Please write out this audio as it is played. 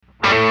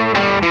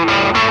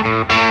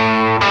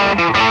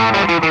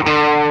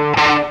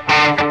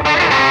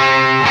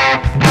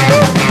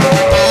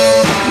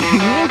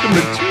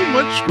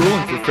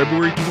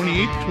February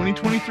 28th,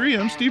 2023.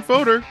 I'm Steve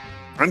Fodor.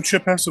 I'm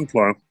Chip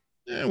Hassenflow.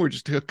 And we're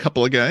just a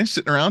couple of guys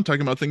sitting around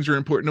talking about things that are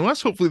important to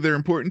us. Hopefully, they're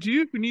important to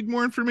you. If you need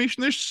more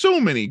information, there's so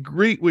many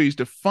great ways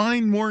to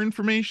find more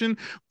information.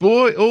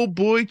 Boy, oh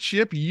boy,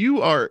 Chip,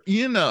 you are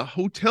in a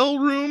hotel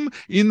room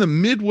in the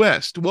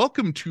Midwest.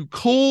 Welcome to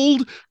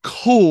cold,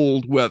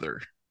 cold weather.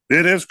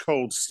 It is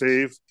cold,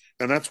 Steve,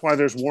 and that's why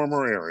there's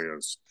warmer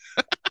areas.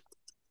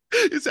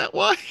 Is that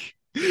why?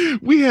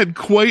 We had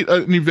quite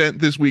an event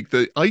this week.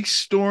 The ice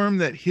storm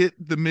that hit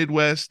the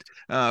Midwest.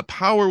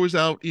 Power was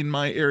out in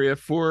my area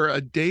for a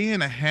day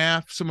and a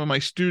half. Some of my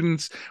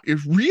students,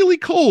 it's really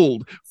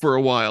cold for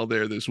a while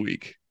there this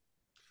week.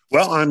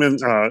 Well, I'm in,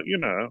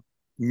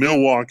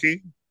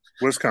 Milwaukee,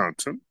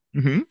 Wisconsin.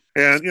 Mm-hmm.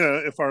 And,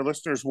 if our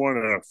listeners want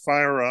to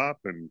fire up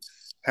and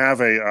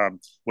have a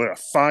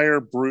fire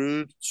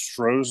brewed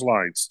Stroh's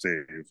Light,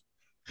 Steve.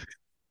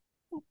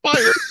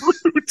 Fire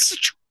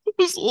roots,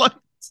 like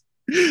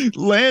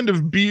land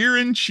of beer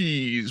and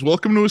cheese.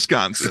 Welcome to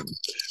Wisconsin.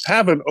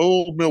 Have an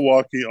old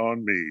Milwaukee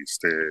on me,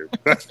 Steve.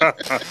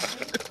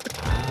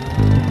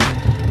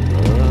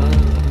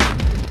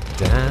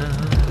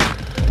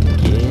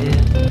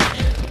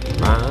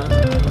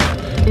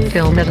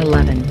 Film at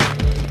 11.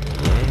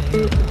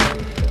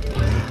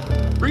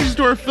 Brings us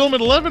to our film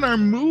at 11, our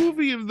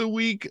movie of the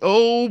week.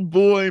 Oh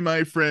boy,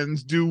 my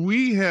friends, do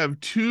we have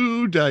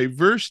two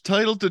diverse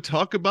titles to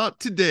talk about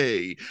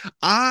today.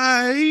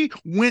 I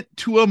went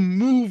to a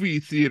movie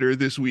theater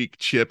this week,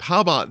 Chip. How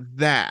about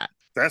that?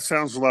 That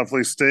sounds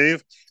lovely,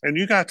 Steve. And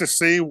you got to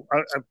see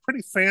a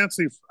pretty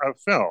fancy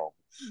film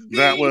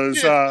that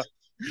was,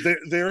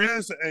 there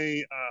is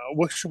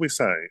what should we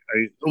say,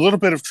 a little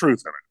bit of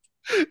truth in it.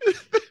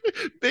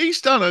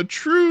 Based on a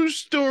true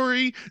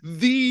story,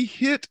 the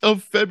hit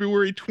of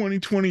February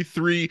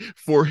 2023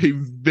 for a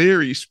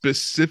very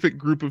specific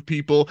group of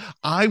people.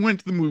 I went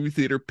to the movie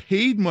theater,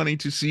 paid money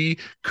to see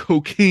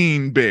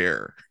Cocaine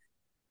Bear.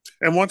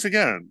 And once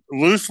again,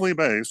 loosely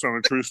based on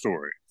a true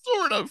story.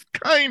 Sort of,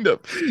 kind of.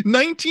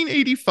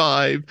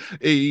 1985,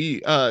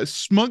 a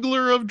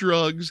smuggler of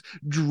drugs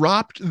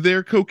dropped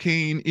their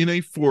cocaine in a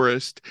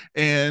forest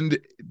and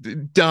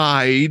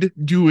died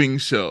doing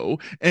so.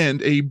 And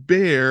a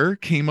bear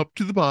came up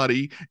to the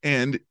body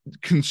and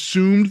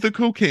consumed the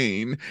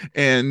cocaine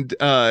and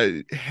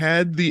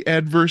had the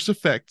adverse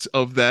effects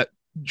of that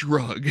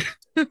drug.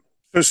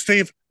 So,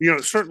 Steve,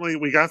 certainly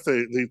we got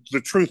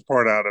the truth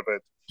part out of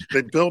it.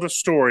 They built a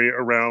story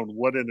around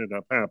what ended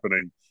up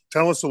happening.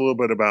 Tell us a little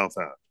bit about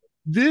that.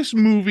 This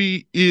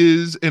movie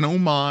is an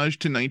homage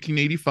to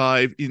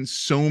 1985 in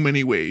so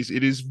many ways.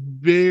 It is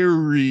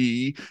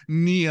very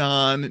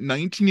neon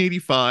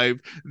 1985.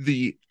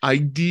 The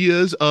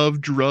ideas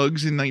of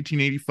drugs in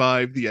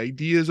 1985, the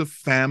ideas of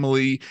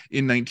family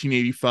in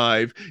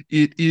 1985.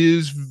 It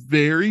is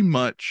very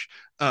much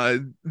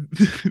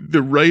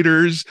the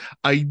writer's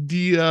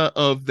idea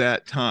of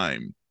that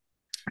time.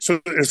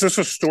 So, is this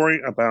a story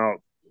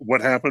about what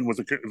happened with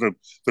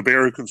the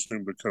bear who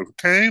consumed the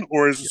cocaine,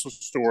 or is this a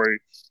story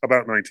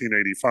about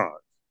 1985?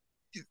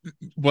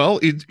 Well,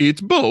 it's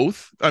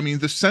both. I mean,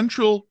 the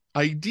central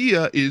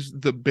idea is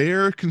the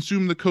bear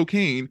consumed the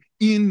cocaine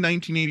in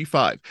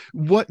 1985.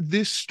 What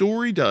this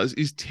story does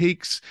is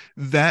takes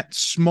that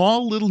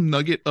small little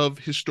nugget of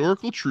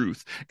historical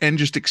truth and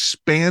just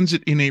expands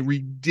it in a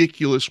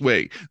ridiculous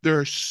way. There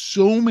are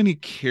so many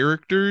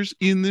characters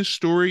in this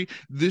story.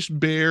 This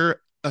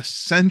bear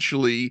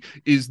essentially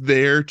is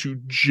there to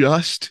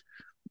just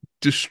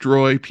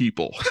destroy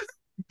people.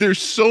 There's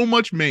so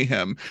much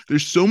mayhem.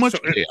 There's so much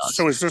chaos.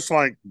 So is this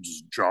like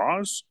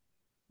Jaws?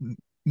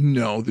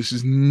 No, this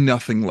is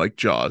nothing like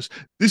Jaws.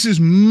 This is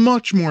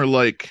much more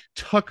like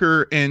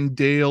Tucker and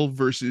Dale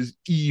versus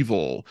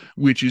Evil,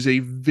 which is a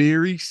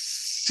very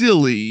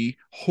silly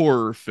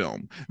horror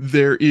film.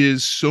 There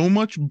is so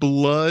much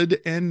blood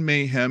and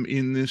mayhem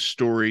in this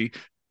story,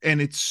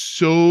 and it's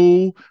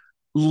so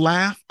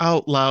laugh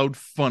out loud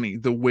funny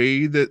the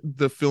way that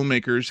the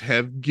filmmakers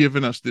have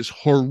given us this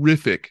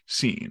horrific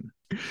scene.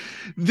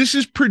 This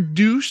is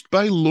produced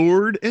by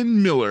Lord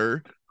and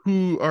Miller,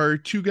 who are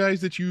two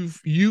guys that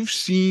you've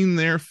seen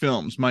their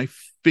films. My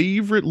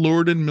favorite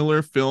Lord and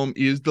Miller film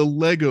is the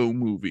Lego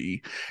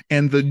Movie,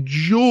 and the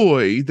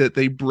joy that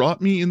they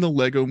brought me in the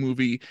Lego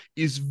Movie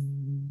is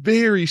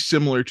very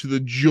similar to the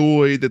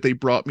joy that they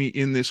brought me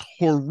in this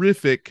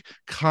horrific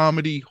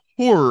comedy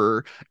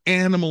horror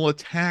animal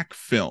attack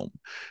film.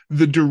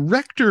 The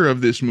director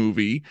of this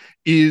movie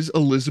is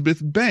Elizabeth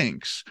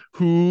Banks,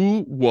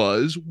 who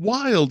was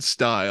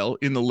Wildstyle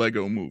in the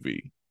Lego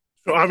Movie.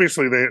 So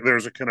obviously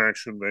there's a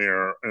connection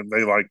there, and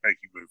they like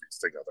making movies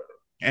together.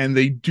 And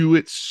they do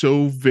it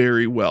so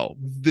very well.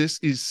 This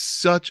is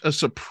such a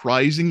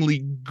surprisingly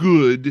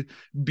good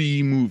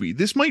B movie.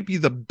 This might be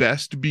the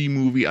best B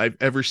movie I've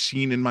ever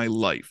seen in my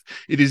life.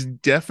 It is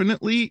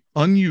definitely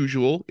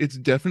unusual. It's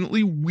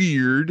definitely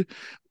weird.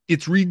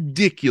 It's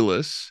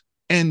ridiculous.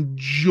 and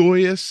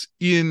joyous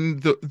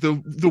in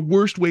the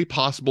worst way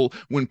possible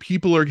when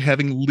people are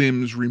having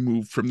limbs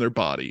removed from their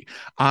body.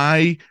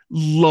 I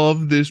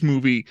love this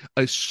movie.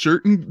 A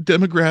certain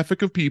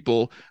demographic of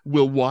people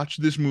will watch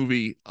this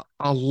movie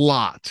a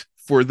lot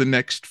for the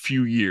next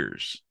few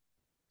years.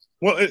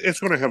 Well, it's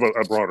going to have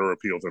a broader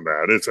appeal than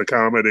that. It's a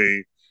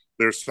comedy.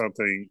 There's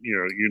something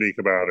unique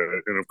about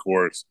it, and of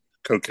course,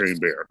 Cocaine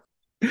Bear.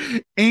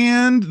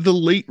 And the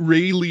late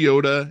Ray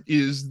Liotta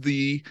is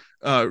the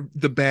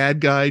bad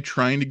guy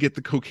trying to get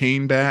the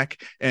cocaine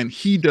back, and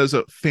he does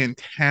a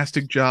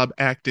fantastic job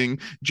acting.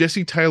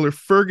 Jesse Tyler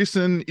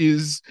Ferguson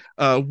is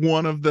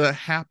one of the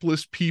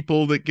hapless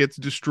people that gets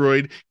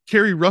destroyed.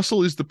 Carrie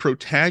Russell is the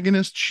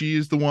protagonist. She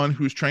is the one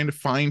who's trying to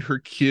find her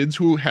kids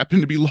who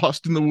happen to be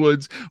lost in the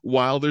woods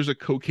while there's a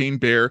cocaine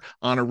bear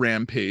on a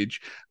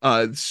rampage.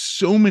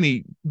 So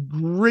many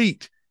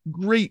great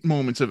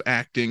moments of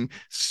acting,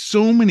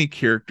 so many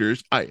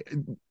characters.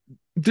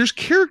 There's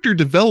character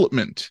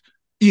development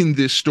in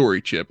this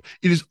story, Chip.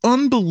 It is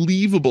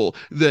unbelievable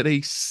that a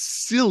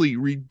silly,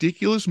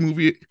 ridiculous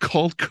movie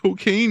called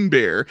Cocaine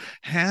Bear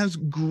has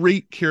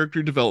great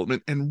character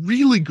development and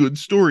really good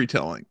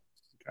storytelling.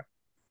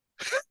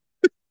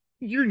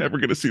 You're never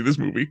going to see this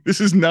movie.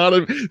 This is not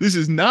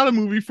a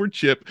movie for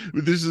Chip.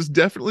 This is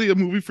definitely a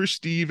movie for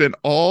Steve and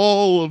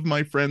all of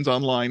my friends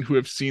online who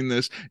have seen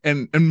this,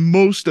 and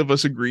most of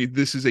us agree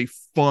this is a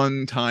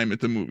fun time at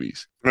the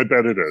movies. I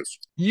bet it is.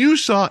 You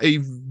saw a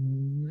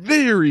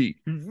very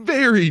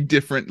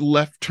different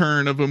left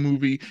turn of a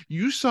movie.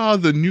 You saw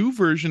the new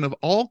version of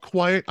All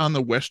Quiet on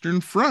the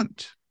Western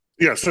Front.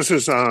 Yes, this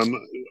is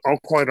All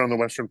Quiet on the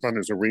Western Front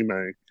is a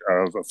remake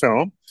of a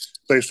film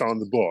based on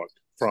the book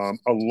from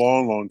a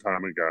long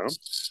time ago.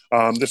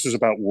 This is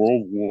about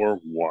World War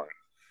One,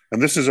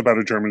 and this is about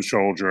a German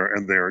soldier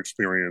and their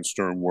experience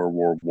during World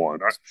War One.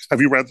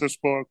 Have you read this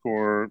book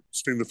or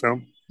seen the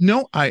film?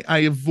 No, I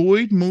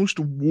avoid most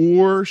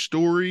war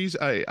stories.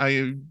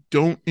 I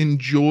don't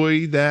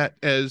enjoy that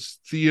as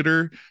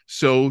theater.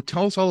 So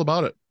tell us all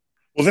about it.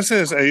 Well, this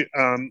is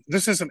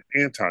an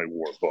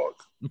anti-war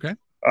book. Okay.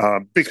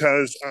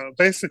 Because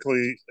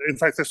basically, in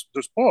fact, this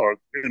book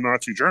in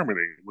Nazi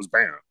Germany was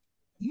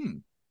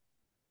banned.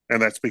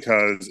 And that's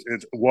because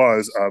it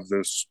was of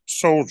this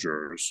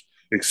soldier's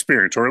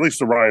experience, or at least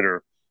the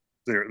writer,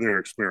 their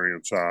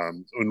experience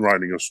in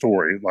writing a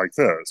story like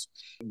this.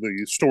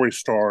 The story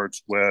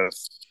starts with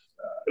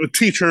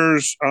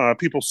teachers,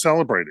 people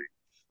celebrating.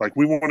 Like,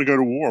 we want to go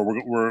to war.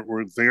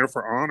 We're there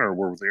for honor.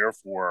 We're there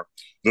for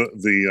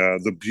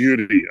the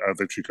beauty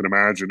that you can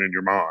imagine in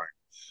your mind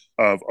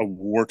of a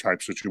war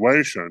type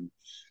situation.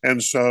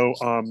 And so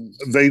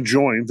they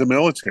joined the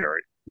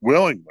military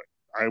willingly.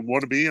 I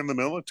want to be in the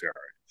military.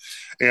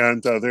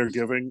 And they're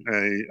giving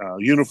a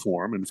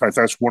uniform. In fact,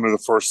 that's one of the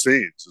first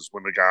scenes is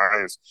when the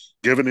guy is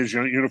given his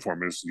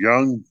uniform, his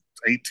young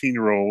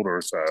 18-year-old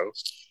or so.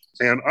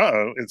 And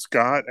it's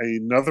got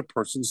another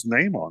person's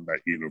name on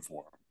that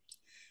uniform.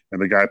 And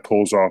the guy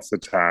pulls off the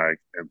tag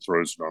and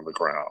throws it on the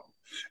ground.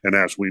 And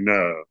as we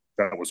know,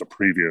 that was a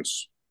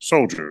previous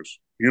soldier's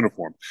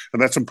uniform.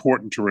 And that's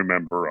important to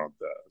remember on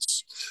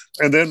this.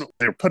 And then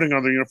they're putting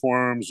on the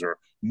uniforms, they're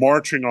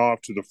marching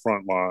off to the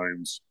front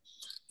lines.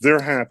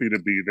 They're happy to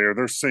be there.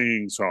 They're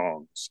singing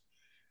songs.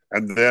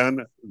 And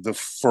then the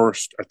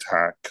first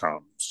attack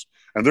comes.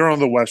 And they're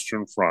on the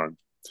Western Front.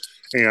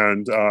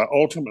 And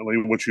ultimately,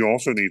 what you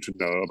also need to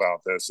know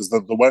about this is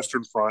that the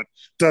Western Front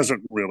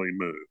doesn't really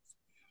move.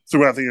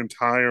 Throughout the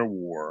entire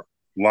war,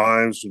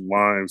 lives and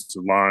lives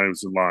and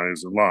lives and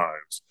lives and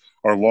lives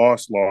are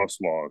lost.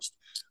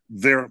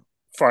 They're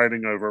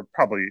fighting over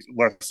probably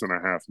less than a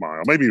half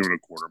mile, maybe even a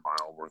quarter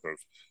mile worth of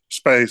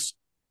space.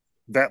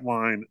 That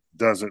line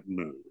doesn't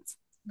move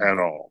at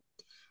all.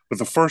 But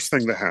the first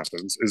thing that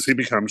happens is he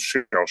becomes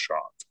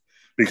shell-shocked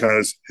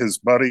because his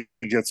buddy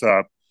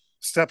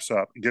steps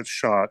up, gets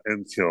shot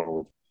and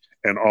killed.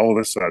 And all of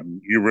a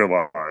sudden, you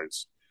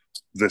realize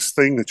this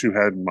thing that you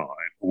had in mind,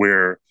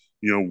 where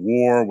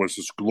war was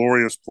this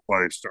glorious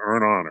place to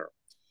earn honor,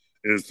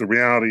 is the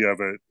reality of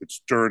it.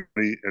 It's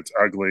dirty, it's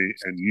ugly,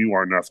 and you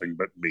are nothing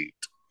but meat.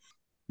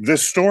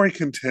 This story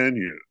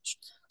continues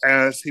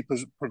as he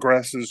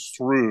progresses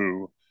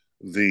through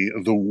the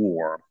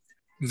war.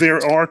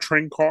 There are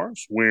train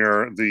cars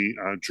where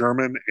the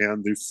German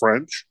and the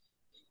French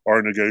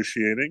are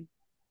negotiating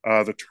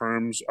the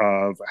terms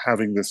of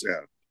having this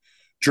end.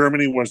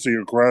 Germany was the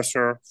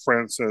aggressor.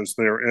 France says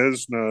there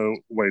is no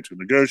way to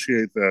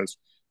negotiate this,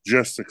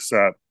 just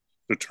accept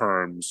the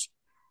terms.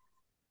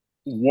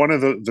 One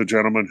of the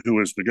gentlemen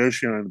who is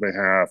negotiating on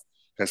behalf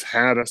has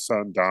had a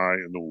son die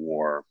in the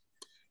war,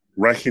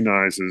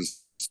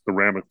 recognizes the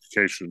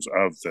ramifications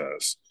of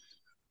this,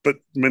 but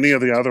many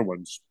of the other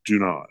ones do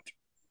not.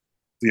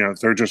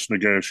 They're just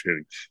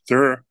negotiating.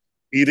 They're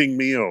eating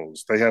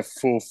meals. They have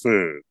full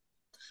food.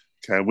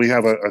 Okay, we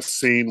have a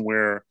scene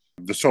where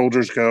the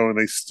soldiers go and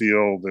they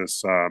steal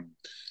this.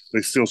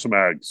 They steal some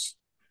eggs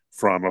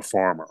from a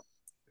farmer,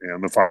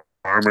 and the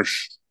farmer,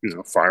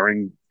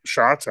 firing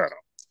shots at them,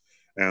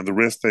 and the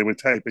risk they would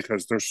take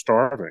because they're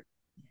starving.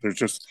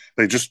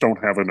 They just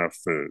don't have enough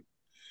food.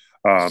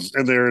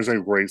 And there is a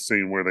great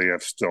scene where they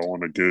have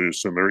stolen a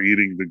goose and they're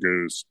eating the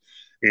goose,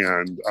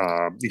 and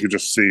you can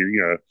just see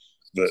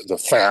the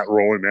fat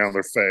rolling down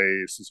their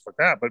face and stuff like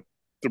that. But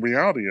the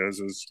reality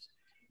is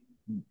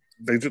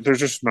they're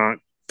just not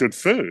good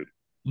food.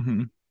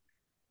 Mm-hmm.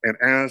 And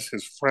as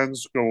his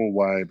friends go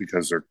away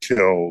because they're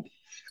killed,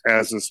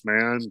 as this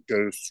man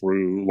goes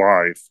through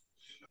life,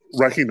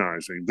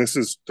 recognizing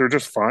they're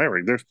just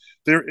firing.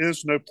 There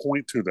is no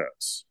point to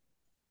this.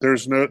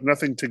 There's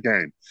nothing to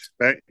gain.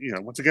 That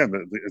once again,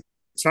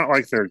 it's not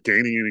like they're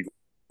gaining any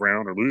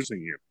ground or losing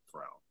any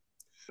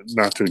ground.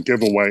 Not to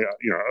give away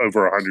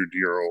over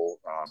 100-year-old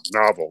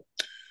novel,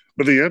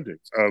 but the ending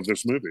of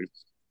this movie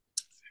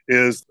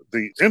is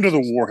the end of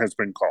the war has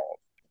been called.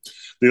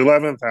 The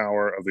 11th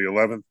hour of the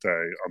 11th day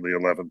on the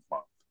 11th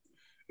month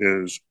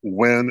is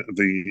when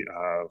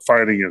the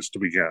fighting is to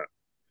begin.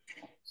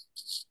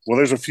 Well,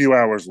 there's a few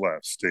hours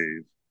left,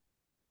 Steve.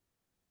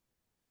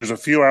 There's a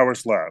few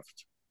hours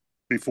left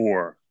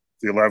before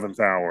the 11th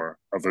hour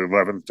of the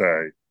 11th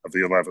day of the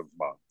 11th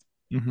month.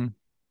 Mm-hmm.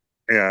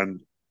 And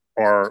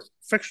our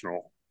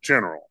fictional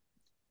general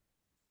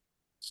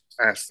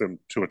asked them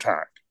to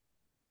attack.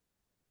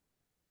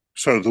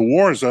 So the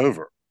war is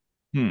over,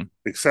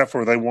 except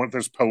for they want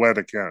this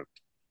poetic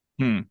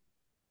end.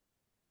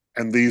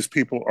 And these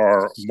people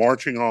are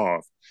marching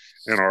off,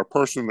 and our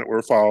person that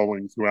we're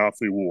following throughout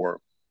the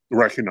war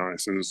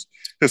recognizes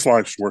his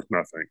life's worth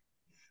nothing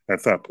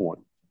at that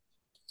point.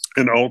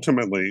 And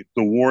ultimately,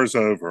 the war is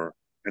over,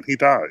 and he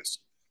dies,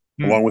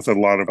 along with a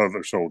lot of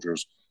other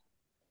soldiers,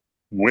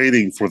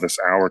 waiting for this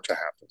hour to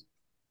happen.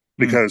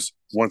 Because,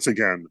 once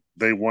again,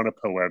 they want a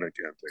poetic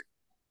ending.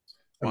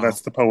 And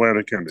that's the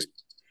poetic ending.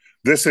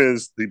 This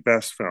is the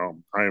best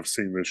film I have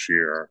seen this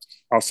year.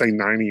 I'll say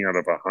 90 out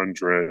of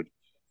 100.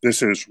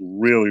 This is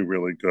really,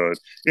 really good.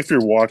 If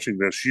you're watching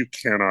this, you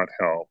cannot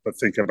help but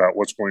think about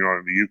what's going on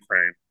in the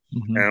Ukraine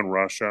and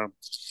Russia.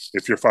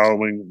 If you're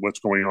following what's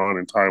going on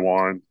in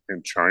Taiwan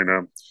and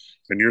China,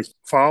 and you're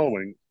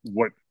following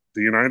what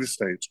the United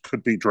States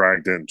could be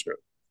dragged into,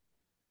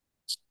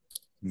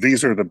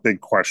 these are the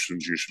big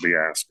questions you should be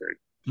asking.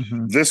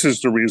 This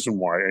is the reason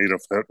why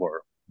Adolf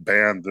Hitler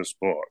banned this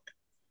book,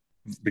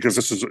 because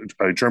this is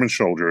a German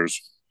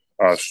soldier's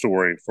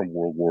story from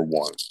World War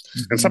I.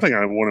 And something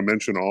I want to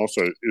mention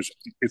also is,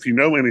 if you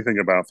know anything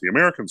about the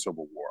American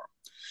Civil War,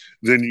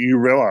 then you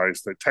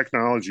realize that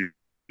technology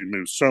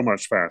moves so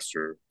much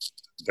faster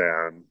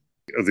than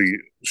the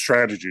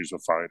strategies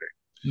of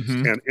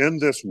fighting. And in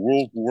this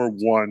World War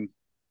I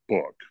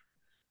book,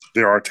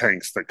 there are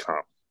tanks that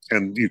come,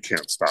 and you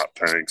can't stop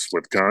tanks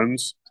with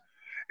guns.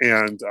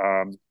 And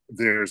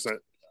there's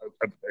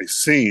a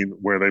scene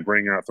where they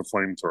bring out the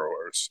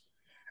flamethrowers,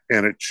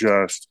 and it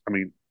just,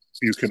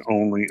 you can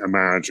only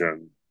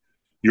imagine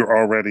you're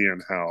already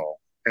in hell,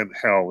 and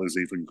hell is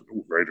even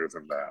greater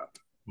than that.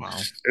 Wow.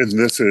 And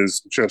this is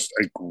just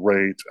a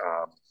great,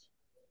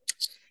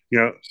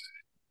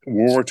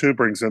 World War II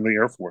brings in the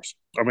Air Force.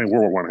 World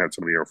War I had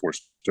some of the Air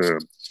Force too,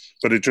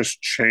 but it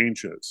just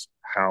changes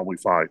how we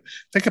fight.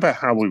 Think about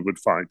how we would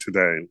fight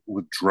today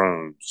with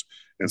drones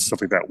and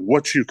stuff like that.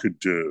 What you could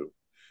do.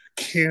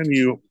 Can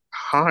you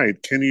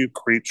hide? Can you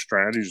create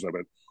strategies of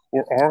it?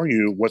 Or are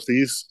you what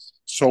these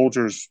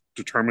soldiers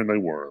determined they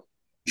were?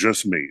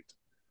 Just meat.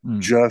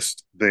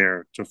 Just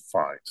there to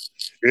fight.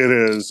 It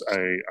is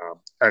a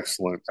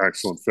excellent,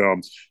 excellent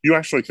film. You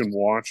actually can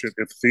watch it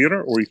at the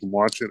theater, or you can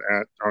watch it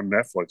on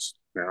Netflix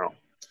now.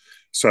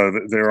 So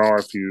there are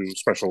a few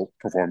special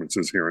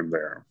performances here and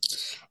there.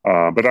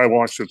 But I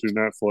watched it through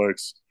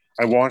Netflix.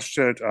 I watched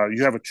it.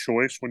 You have a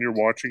choice when you're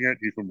watching it.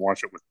 You can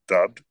watch it with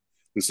dubbed.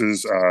 This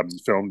is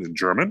filmed in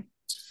German.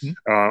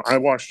 I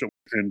watched it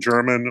in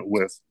German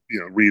with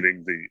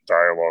reading the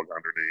dialogue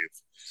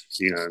underneath,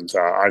 and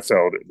I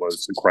felt it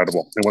was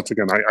incredible. And once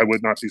again, I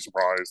would not be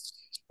surprised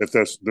if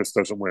this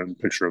doesn't win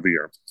Picture of the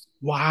Year.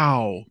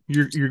 Wow,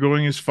 you're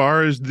going as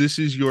far as this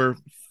is your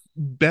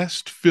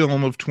best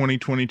film of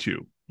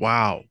 2022.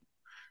 Wow,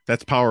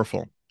 that's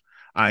powerful.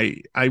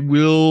 I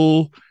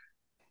will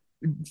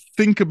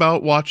think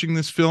about watching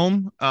this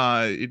film.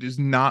 It is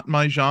not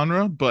my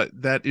genre, but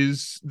that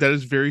is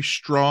very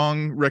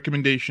strong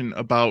recommendation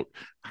about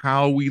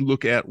how we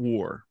look at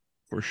war,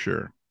 for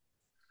sure.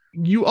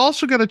 You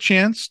also got a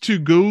chance to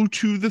go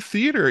to the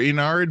theater in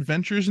our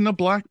Adventures in the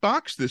Black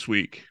Box this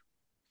week.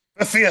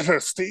 The theater,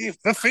 Steve,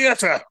 the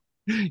theater.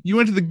 You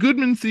went to the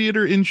Goodman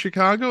Theater in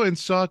Chicago and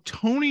saw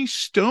Tony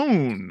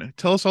Stone.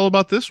 Tell us all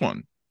about this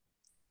one.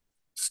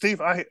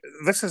 Steve,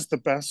 this is the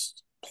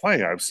best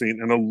play I've seen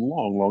in a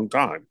long, long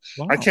time.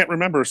 Wow. I can't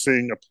remember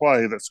seeing a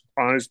play that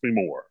surprised me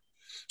more.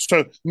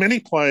 So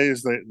many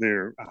plays,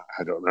 they're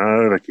I don't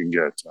know, they can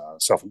get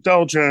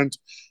self-indulgent.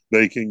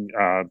 They can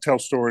tell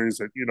stories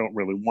that you don't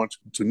really want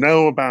to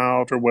know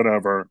about or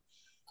whatever.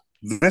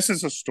 This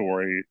is a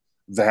story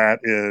that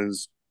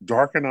is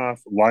dark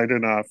enough, light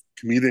enough,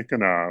 comedic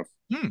enough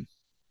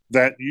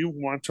that you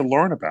want to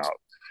learn about.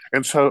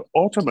 And so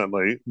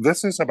ultimately,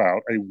 this is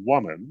about a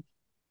woman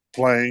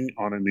playing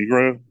on a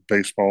Negro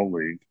baseball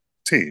league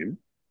team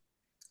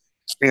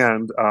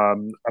and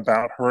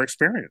about her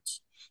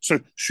experience. So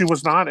she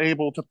was not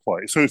able to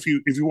play. So if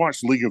you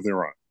watch League of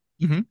Their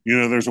Own,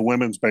 there's a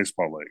women's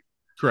baseball league.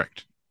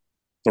 Correct.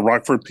 The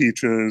Rockford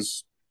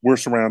Peaches, we're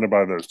surrounded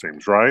by those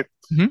teams, right?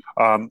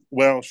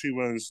 Well, she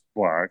was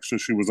black, so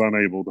she was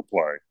unable to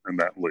play in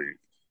that league.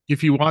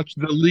 If you watch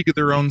the League of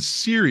Their Own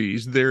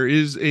series, there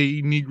is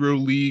a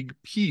Negro League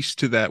piece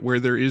to that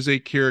where there is a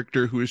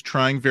character who is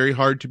trying very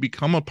hard to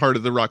become a part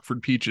of the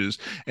Rockford Peaches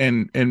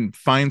and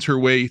finds her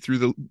way through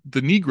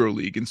the Negro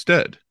League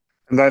instead.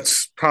 And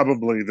that's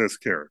probably this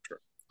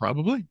character.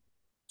 Probably.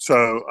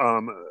 So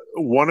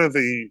one of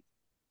the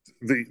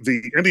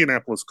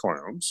Indianapolis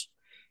Clowns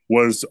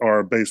was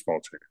our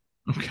baseball team.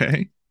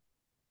 Okay.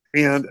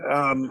 And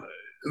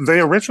they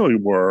originally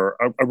were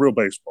a real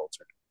baseball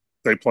team.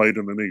 They played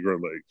in the Negro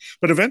League.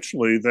 But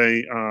eventually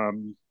they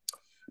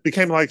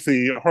became like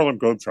the Harlem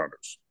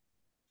Globetrotters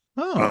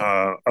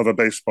of a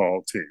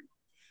baseball team.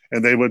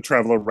 And they would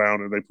travel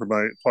around and they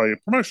play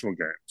promotional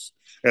games.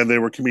 And they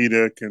were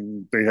comedic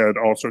and they had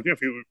also,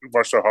 if you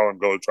watch the Harlem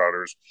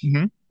Globetrotters,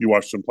 you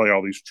watch them play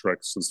all these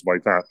tricks and stuff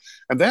like that.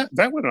 And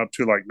that went up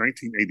to like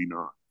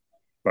 1989,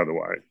 by the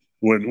way,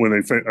 when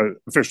they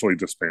officially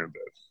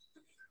disbanded.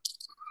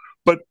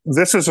 But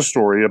this is a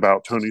story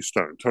about Toni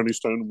Stone. Toni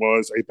Stone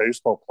was a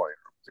baseball player.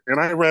 And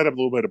I read a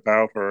little bit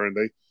about her, and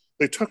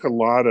they took a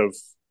lot of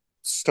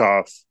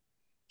stuff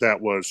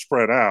that was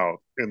spread out,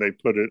 and they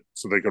put it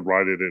so they could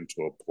write it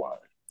into a play.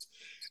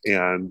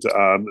 And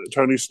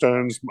Toni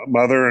Stone's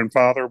mother and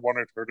father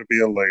wanted her to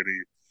be a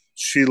lady.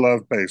 She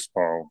loved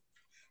baseball.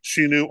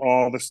 She knew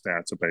all the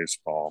stats of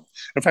baseball.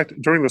 In fact,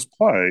 during this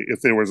play,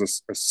 if there was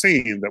a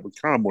scene that would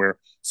come where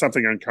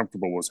something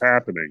uncomfortable was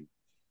happening,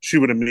 she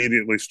would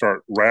immediately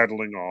start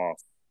rattling off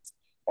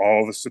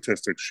all the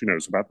statistics she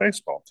knows about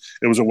baseball.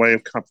 It was a way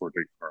of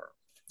comforting her.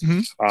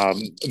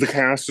 The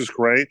cast is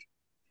great.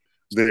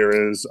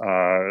 There is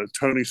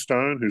Toni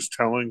Stone, who's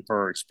telling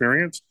her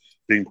experience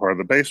being part of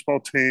the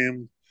baseball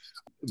team.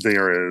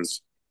 There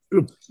is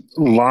a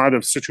lot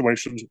of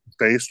situations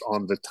based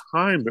on the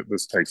time that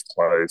this takes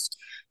place.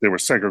 There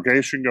was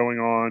segregation going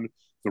on,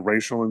 the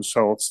racial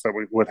insults that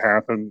would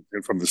happen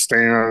from the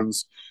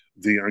stands,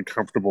 the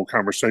uncomfortable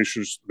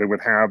conversations they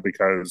would have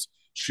because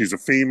she's a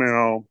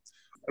female.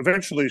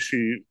 Eventually,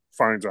 she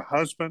finds a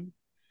husband,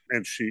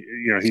 and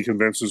he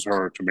convinces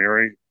her to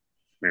marry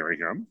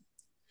him,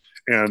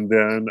 and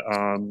then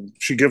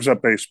she gives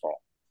up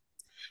baseball.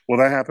 Well,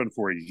 that happened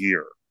for a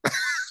year.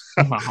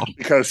 Wow.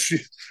 Because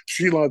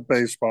she loved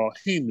baseball.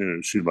 He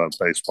knew she loved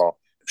baseball.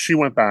 She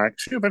went back.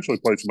 She eventually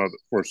played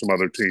for some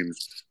other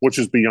teams, which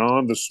is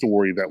beyond the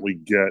story that we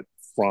get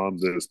from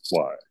this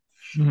play.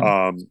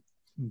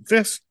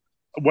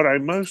 What I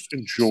most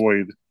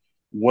enjoyed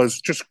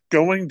was just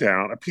going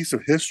down a piece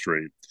of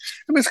history.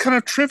 And it's kind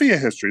of trivia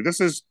history.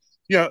 This is,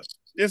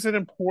 is it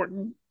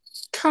important?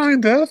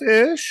 Kind of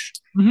ish.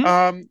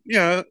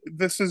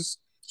 This is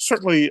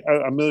certainly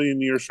a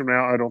million years from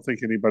now. I don't think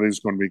anybody's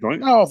going to be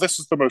going, oh, this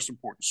is the most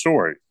important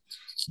story.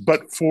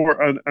 But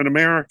for an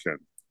American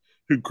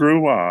who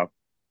grew up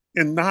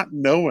in not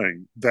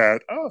knowing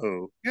that,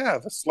 oh, yeah,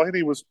 this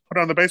lady was put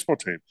on the baseball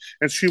team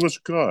and she was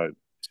good.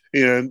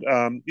 And,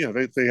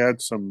 they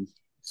had some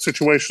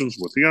situations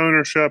with the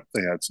ownership.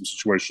 They had some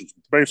situations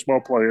with the baseball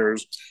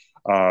players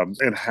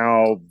and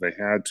how they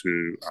had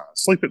to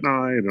sleep at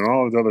night and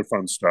all this other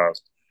fun stuff.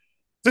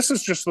 This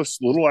is just this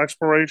little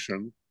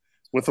exploration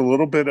with a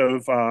little bit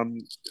of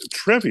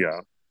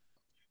trivia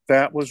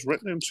that was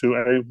written into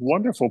a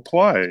wonderful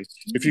play.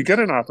 If you get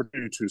an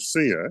opportunity to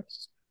see it,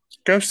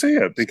 go see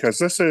it, because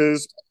this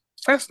is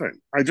fascinating.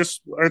 I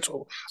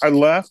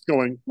left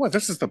going, well,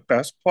 this is the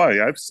best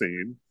play I've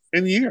seen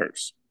in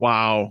years.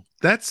 Wow,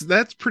 that's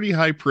pretty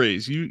high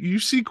praise. You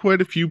see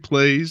quite a few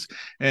plays,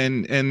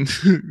 and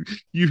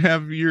you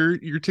have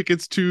your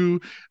tickets to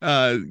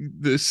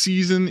the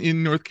season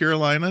in North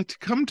Carolina to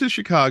come to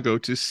Chicago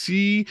to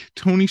see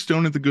Toni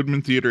Stone at the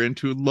Goodman Theater and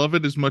to love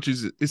it as much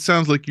as it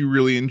sounds like you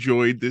really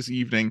enjoyed this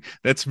evening.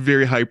 That's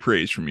very high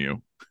praise from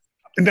you.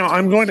 Now,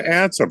 I'm going to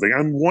add something.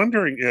 I'm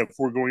wondering if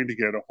we're going to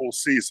get a whole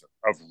season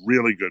of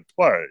really good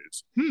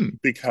plays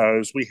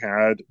because we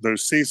had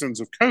those seasons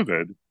of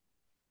COVID.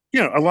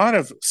 A lot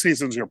of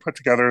seasons are put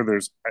together. I'm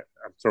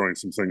throwing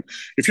something.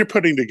 If you're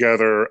putting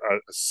together a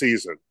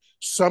season,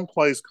 some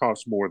plays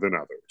cost more than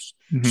others.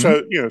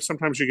 So,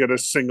 sometimes you get a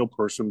single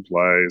person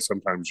play.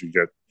 Sometimes you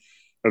get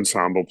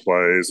ensemble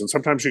plays. And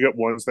sometimes you get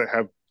ones that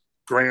have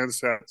grand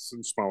sets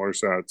and smaller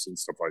sets and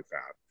stuff like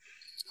that.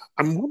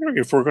 I'm wondering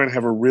if we're going to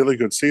have a really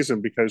good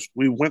season because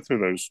we went through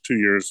those 2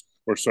 years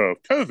or so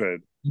of COVID.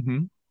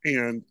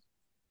 And,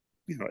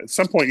 at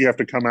some point you have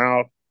to come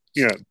out.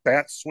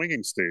 Bat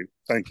swinging, Steve.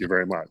 Thank you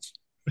very much.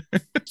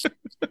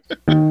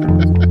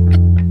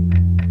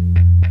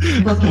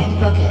 Book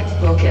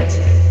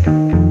it.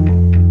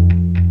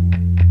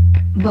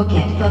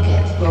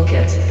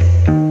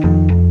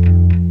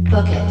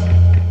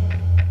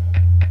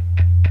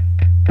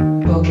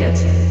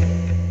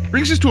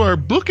 brings us to our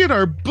book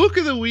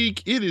of the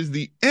week. It is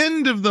the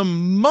end of the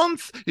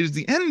month. It is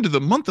the end of the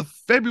month of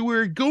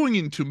February going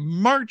into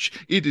March.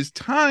 It is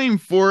time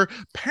for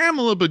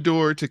Pamela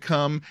Bedore to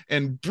come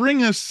and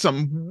bring us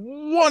some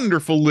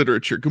wonderful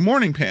literature. Good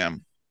morning,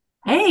 Pam.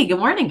 Hey, good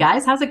morning,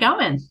 guys. How's it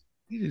going?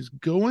 It is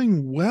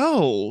going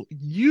well.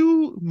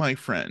 You, my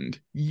friend,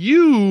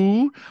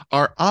 you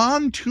are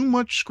on Too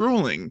Much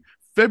Scrolling.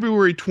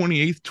 February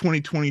 28th,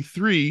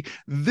 2023.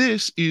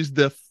 This is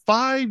the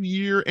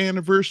 5-year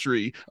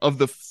anniversary of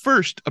the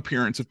first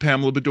appearance of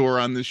Pamela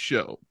Bedore on this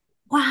show.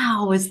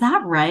 Wow, is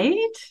that right?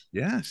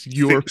 Yes,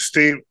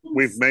 Steve,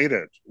 we've made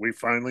it. We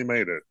finally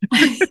made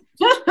it.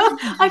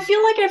 I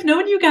feel like I've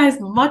known you guys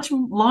much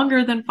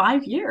longer than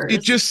 5 years.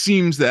 It just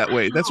seems that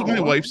way. That's what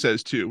my wife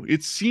says too.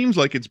 It seems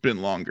like it's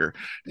been longer.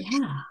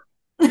 Yeah.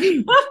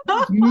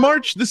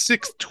 March the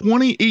 6th,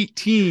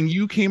 2018,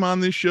 you came on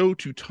this show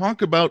to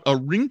talk about A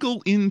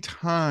Wrinkle in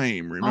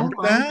Time. Remember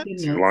that?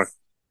 Goodness.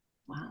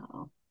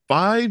 Wow.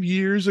 5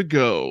 years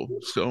ago.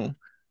 So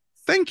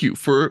thank you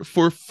for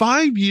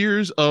 5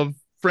 years of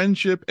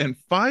friendship and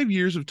 5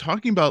 years of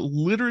talking about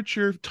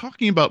literature,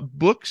 talking about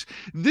books.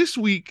 This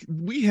week,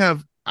 we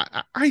have,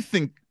 I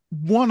think,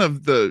 one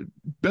of the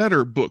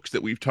better books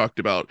that we've talked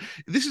about.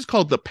 This is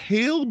called The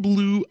Pale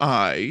Blue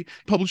Eye,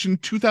 published in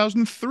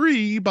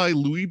 2003 by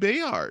Louis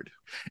Bayard.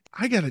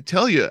 I gotta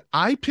tell you,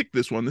 I picked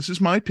this one. This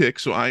is my pick,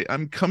 so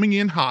I'm coming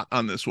in hot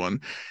on this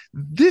one.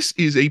 This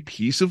is a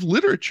piece of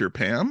literature,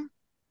 Pam.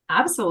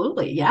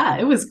 Absolutely. Yeah,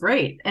 it was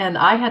great. And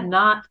I had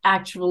not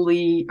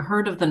actually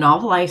heard of the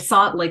novel. I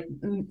saw it, like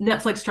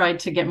Netflix tried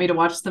to get me to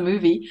watch the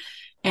movie,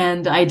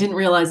 and I didn't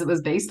realize it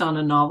was based on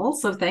a novel.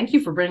 So thank you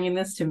for bringing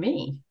this to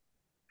me.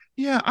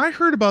 Yeah, I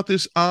heard about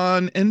this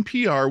on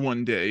NPR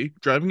one day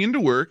driving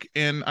into work,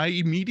 and I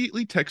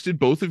immediately texted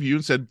both of you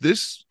and said,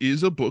 this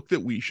is a book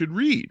that we should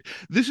read.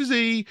 This is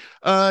a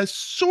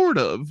sort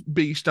of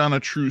based on a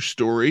true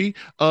story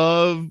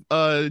of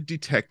a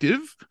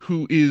detective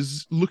who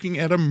is looking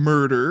at a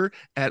murder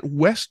at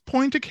West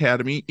Point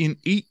Academy in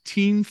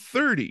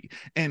 1830.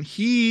 And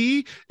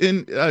he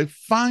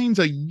finds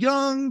a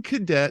young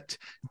cadet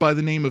by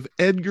the name of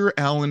Edgar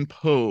Allan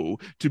Poe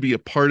to be a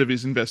part of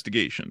his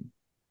investigation.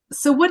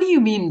 So what do you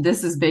mean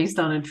this is based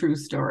on a true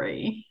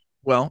story?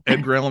 Well,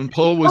 Edgar Allan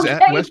Poe was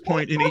at West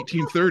Point in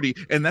 1830,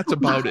 and that's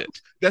about it.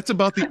 That's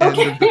about the end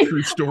of the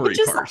true story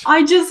part.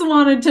 I just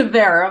wanted to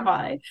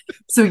verify.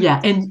 So yeah,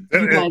 and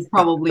you guys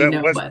probably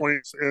know West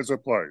Point is a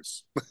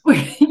place.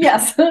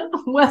 Yes,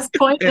 West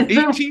Point. And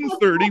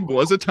 1830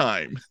 was a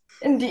time.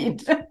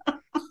 Indeed.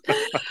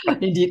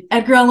 Indeed.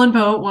 Edgar Allan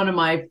Poe, one of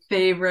my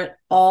favorite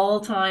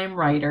all-time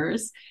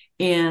writers.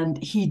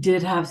 And he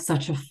did have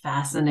such a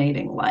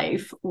fascinating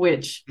life,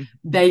 which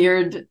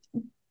Bayard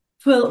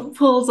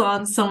pulls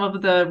on some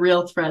of the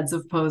real threads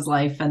of Poe's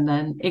life and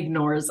then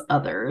ignores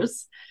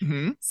others.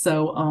 Mm-hmm.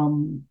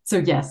 So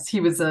yes,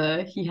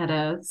 he had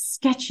a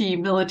sketchy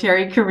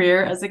military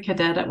career as a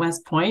cadet at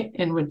West Point,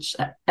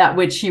 at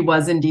which he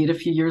was indeed a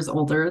few years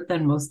older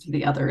than most of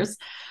the others.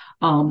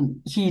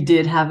 He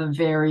did have a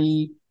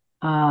very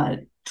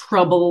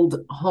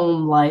troubled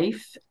home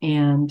life,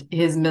 and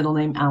his middle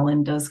name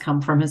Allen does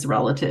come from his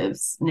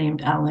relatives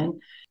named Allen,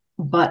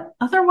 but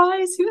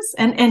otherwise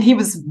he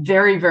was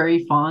very,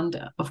 very fond,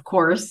 of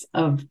course,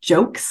 of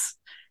jokes,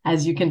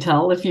 as you can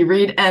tell if you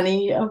read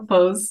any of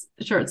Poe's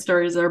short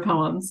stories or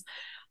poems.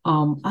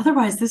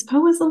 Otherwise this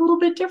Poe is a little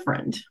bit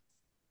different.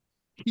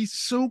 He's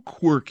so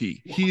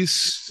quirky. He's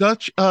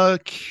such a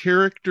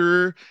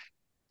character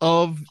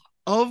of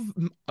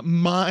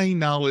my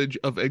knowledge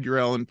of Edgar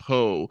Allan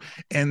Poe.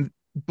 And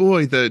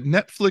boy, the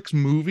Netflix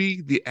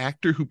movie, the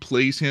actor who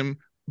plays him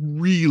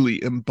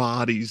really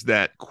embodies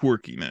that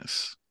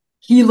quirkiness.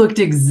 He looked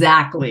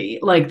exactly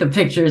like the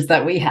pictures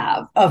that we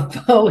have of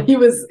Poe. He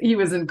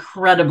was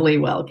incredibly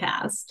well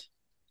cast.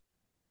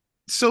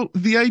 So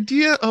the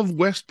idea of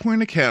West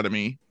Point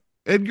Academy,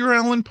 Edgar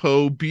Allan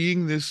Poe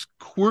being this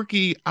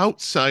quirky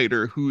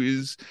outsider who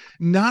is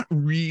not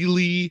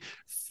really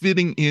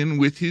fitting in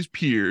with his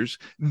peers,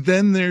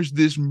 then there's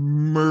this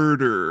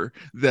murder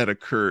that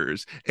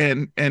occurs.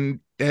 And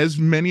as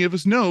many of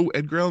us know,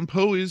 Edgar Allan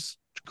Poe is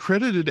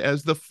credited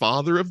as the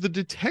father of the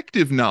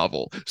detective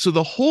novel. So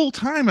the whole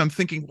time I'm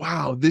thinking,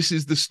 wow, this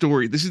is the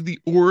story. This is the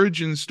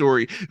origin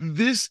story.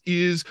 This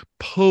is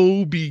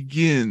Poe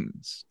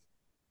Begins.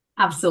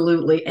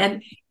 Absolutely.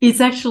 And it's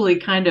actually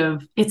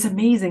it's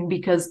amazing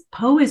because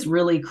Poe is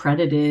really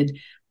credited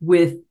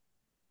with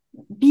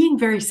being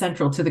very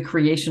central to the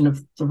creation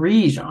of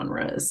 3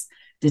 genres: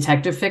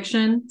 detective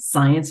fiction,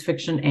 science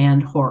fiction,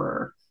 and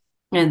horror.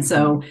 And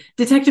so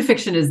detective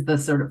fiction is the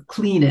sort of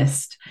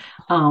cleanest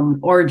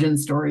origin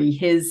story.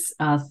 His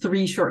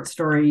 3 short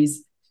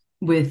stories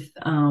with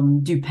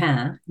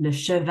Dupin, Le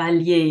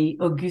Chevalier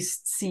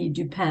Auguste C.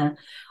 Dupin,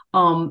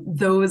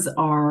 those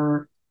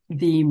are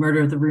The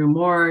Murder of the Rue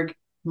Morgue,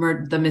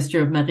 The Mystery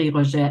of Marie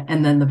Roget,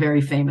 and then the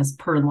very famous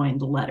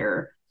Purloined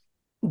Letter.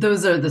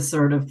 Those are the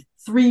sort of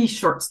 3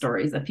 short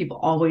stories that people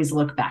always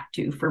look back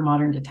to for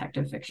modern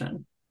detective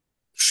fiction.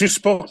 She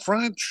spoke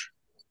French.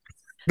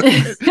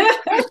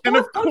 And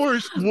of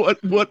course,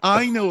 what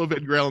I know of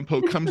Edgar Allan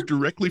Poe comes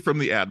directly from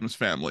the Addams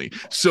Family.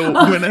 So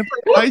whenever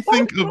I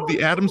think of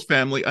the Addams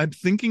Family, I'm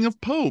thinking of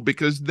Poe,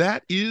 because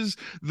that is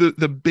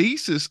the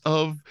basis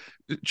of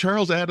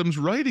Charles Addams'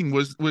 writing,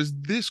 was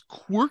this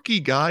quirky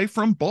guy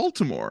from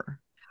Baltimore.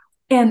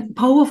 And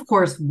Poe, of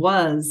course,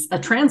 was a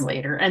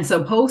translator. And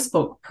so Poe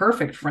spoke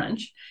perfect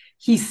French.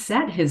 He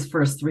set his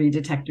first 3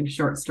 detective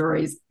short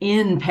stories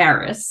in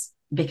Paris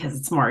because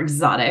it's more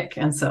exotic.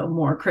 And so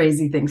more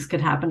crazy things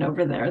could happen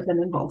over there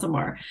than in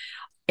Baltimore.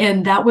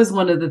 And that was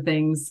one of the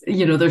things,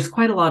 there's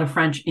quite a lot of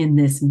French in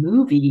this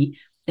movie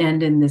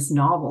and in this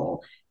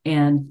novel.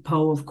 And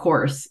Poe, of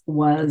course,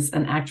 was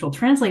an actual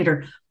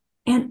translator.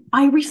 And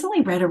I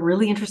recently read a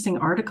really interesting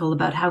article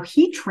about how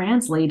he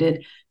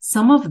translated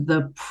some of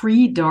the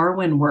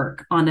pre-Darwin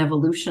work on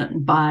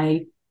evolution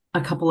by a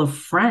couple of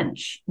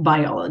French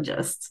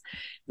biologists.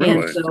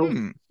 Really? And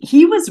so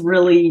he was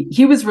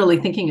really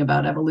thinking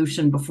about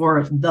evolution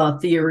before The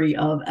Theory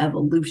of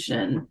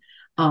Evolution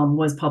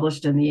was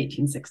published in the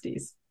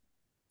 1860s,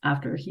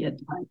 after he had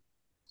died.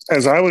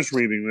 As I was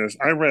reading this,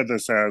 I read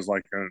this as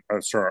like a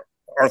Sir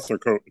Arthur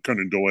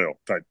Conan Doyle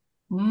type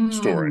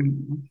story.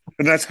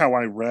 And that's how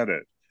I read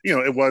it.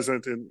 It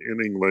wasn't in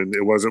England.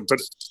 It wasn't, but,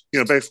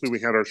 basically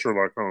we had our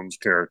Sherlock Holmes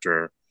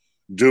character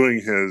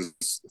doing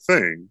his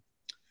thing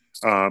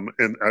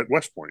at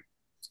West Point.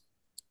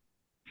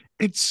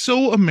 It's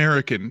so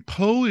American.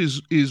 Poe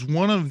is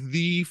one of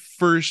the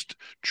first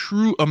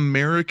true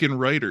American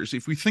writers.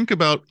 If we think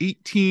about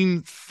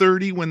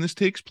 1830, when this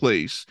takes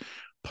place,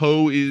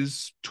 Poe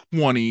is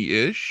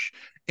 20-ish,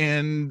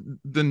 and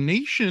the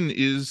nation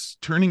is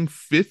turning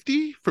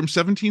 50 from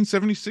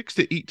 1776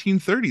 to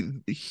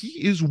 1830.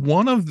 He is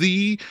one of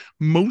the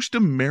most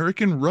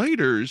American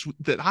writers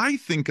that I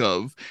think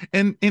of,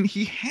 and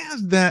he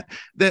has that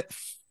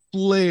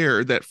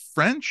flair, that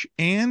French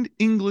and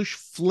English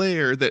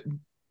flair that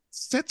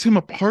sets him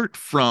apart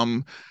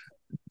from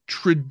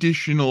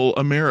traditional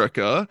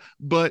America,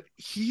 but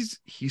he's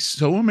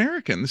so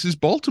American. This is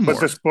Baltimore.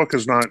 But this book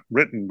is not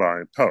written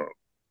by Poe.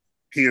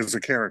 He is a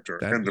character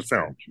in the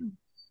film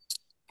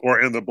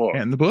or in the book.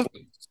 And the book.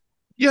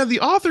 Yeah,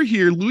 the author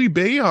here, Louis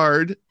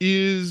Bayard,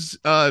 is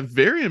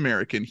very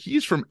American.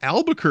 He's from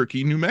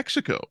Albuquerque, New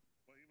Mexico.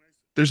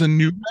 There's a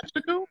New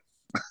Mexico?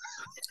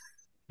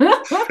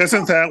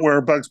 Isn't that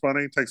where Bugs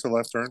Bunny takes a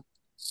left turn?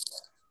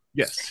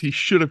 Yes, he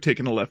should have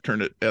taken a left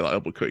turn at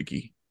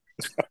Albuquerque.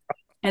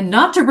 And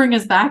not to bring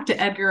us back to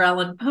Edgar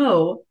Allan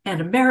Poe and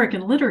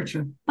American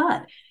literature,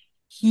 but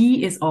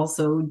he is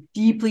also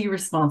deeply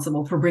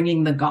responsible for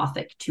bringing the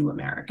Gothic to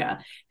America.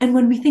 And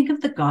when we think of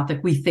the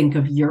Gothic, we think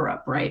of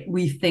Europe, right?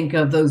 We think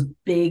of those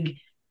big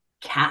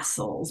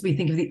castles. We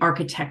think of the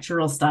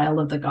architectural style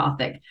of the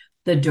Gothic,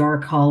 the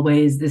dark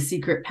hallways, the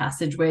secret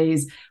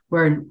passageways,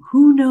 where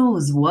who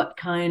knows what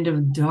kind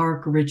of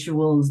dark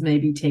rituals may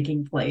be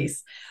taking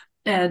place.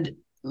 And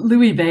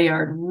Louis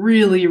Bayard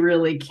really,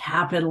 really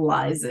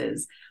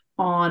capitalizes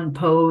on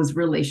Poe's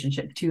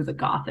relationship to the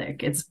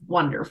Gothic. It's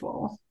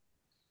wonderful.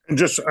 And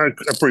I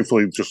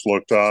briefly just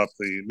looked up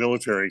the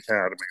military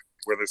academy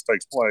where this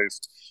takes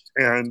place,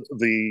 and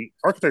the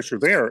architecture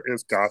there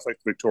is Gothic,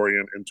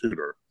 Victorian, and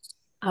Tudor.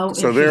 Oh,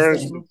 so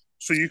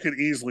you could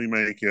easily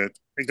make it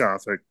a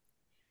Gothic.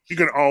 You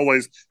can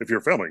always, if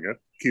you're filming it,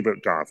 keep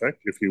it Gothic.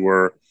 If you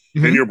were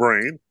in your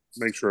brain,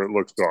 make sure it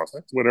looks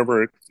Gothic,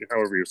 however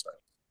you say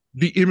it.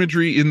 The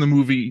imagery in the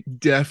movie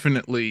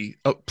definitely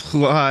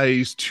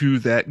applies to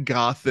that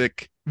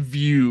Gothic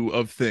view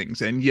of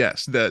things. And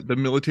yes, the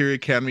military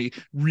academy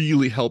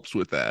really helps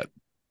with that.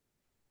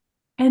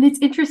 And it's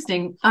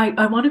interesting.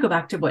 I want to go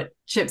back to what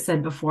Chip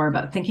said before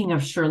about thinking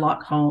of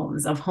Sherlock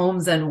Holmes, of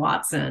Holmes and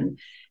Watson,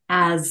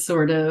 as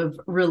sort of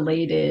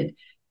related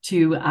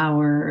to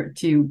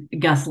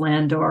Gus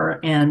Landor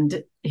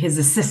and his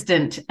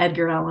assistant,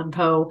 Edgar Allan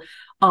Poe.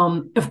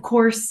 Of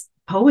course,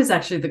 Poe is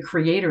actually the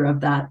creator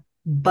of that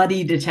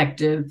buddy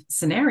detective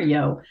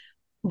scenario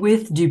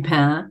with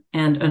Dupin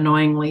and,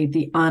 annoyingly,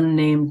 the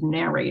unnamed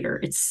narrator.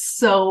 It's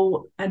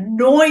so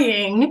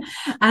annoying.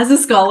 As a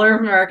scholar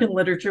of American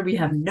literature, we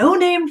have no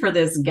name for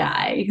this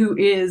guy who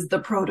is the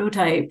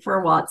prototype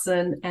for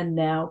Watson and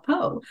now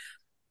Poe.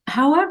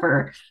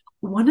 However,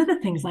 one of the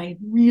things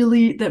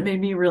that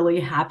made me really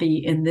happy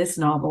in this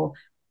novel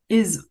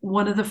is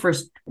one of the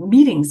first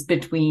meetings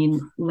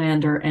between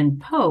Landor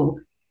and Poe.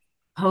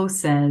 Poe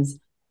says,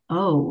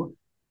 "Oh,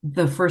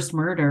 the first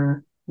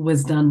murder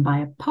was done by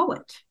a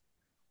poet."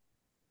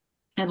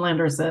 And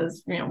Landor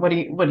says, what do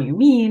you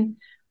mean?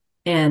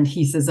 And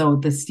he says, "Oh,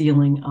 the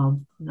stealing of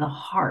the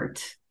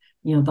heart.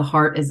 The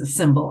heart is a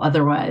symbol.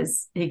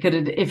 Otherwise, he could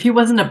have, if he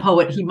wasn't a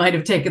poet, he might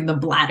have taken the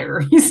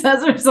bladder," he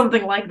says, or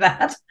something like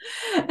that.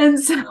 And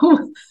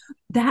so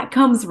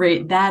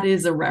that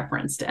is a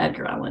reference to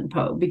Edgar Allan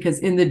Poe, because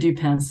in the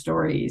Dupin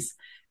stories,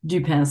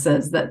 Dupin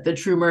says that the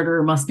true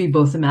murderer must be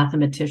both a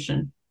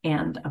mathematician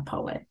and a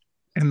poet.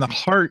 And the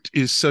heart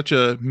is such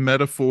a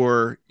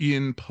metaphor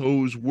in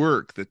Poe's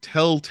work, the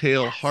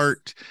telltale Yes.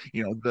 heart.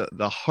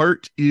 The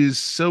heart is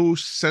so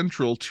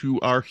central to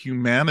our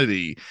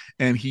humanity,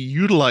 and he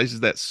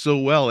utilizes that so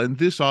well. And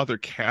this author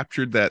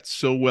captured that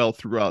so well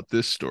throughout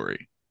this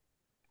story.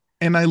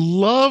 And I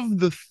love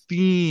the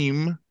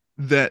theme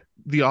that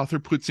the author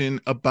puts in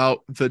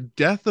about the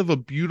death of a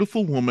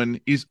beautiful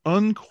woman is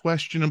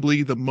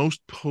unquestionably the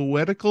most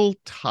poetical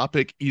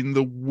topic in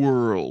the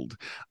world.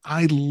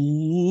 I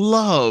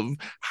love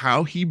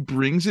how he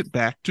brings it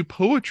back to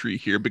poetry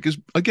here because,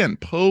 again,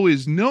 Poe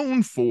is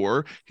known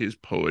for his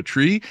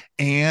poetry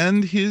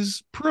and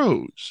his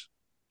prose.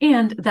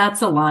 And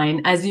that's a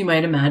line, as you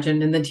might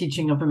imagine, in the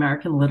teaching of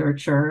American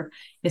literature,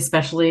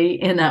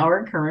 especially in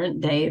our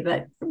current day,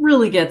 that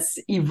really gets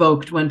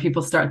evoked when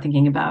people start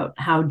thinking about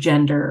how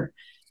gender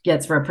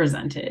gets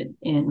represented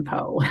in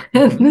Poe.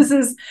 And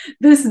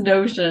this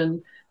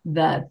notion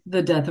that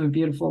the death of a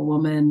beautiful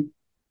woman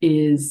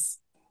is,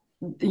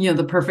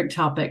 the perfect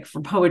topic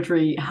for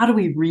poetry. How do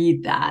we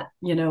read that?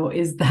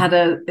 Is that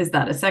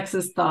a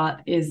sexist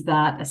thought? Is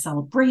that a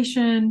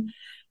celebration?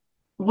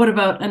 What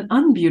about an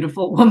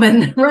unbeautiful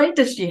woman, right?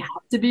 Does she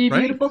have to be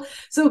beautiful? Right.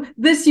 So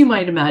this, you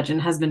might imagine,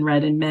 has been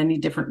read in many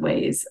different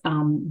ways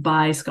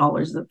by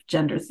scholars of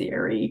gender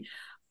theory.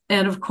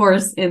 And of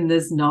course, in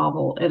this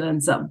novel, it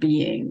ends up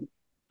being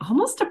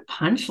almost a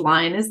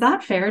punchline. Is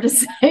that fair to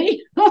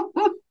say?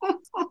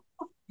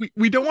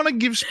 We don't want to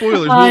give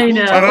spoilers. I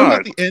know. We'll talk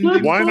about the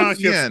ending. Why not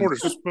give end.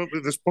 spoilers?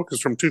 This book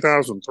is from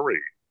 2003.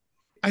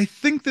 I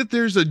think that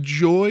there's a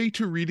joy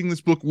to reading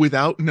this book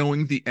without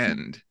knowing the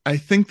end. I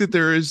think that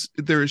there is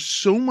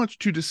so much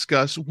to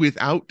discuss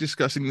without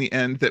discussing the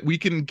end that we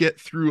can get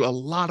through a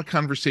lot of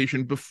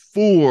conversation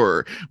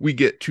before we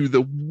get to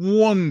the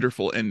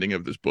wonderful ending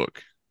of this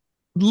book.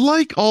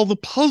 Like all the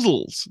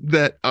puzzles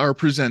that are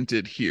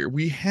presented here,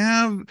 we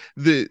have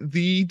the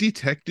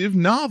detective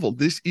novel.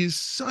 This is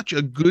such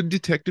a good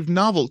detective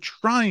novel,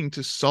 trying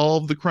to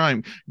solve the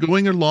crime,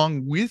 going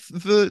along with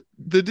the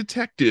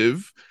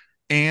detective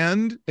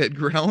and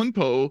Edgar Allan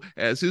Poe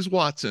as his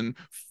Watson,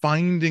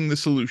 finding the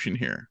solution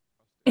here.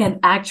 And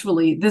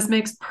actually, this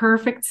makes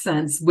perfect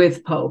sense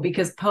with Poe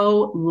because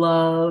Poe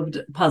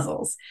loved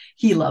puzzles.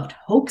 He loved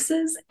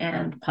hoaxes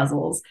and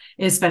puzzles,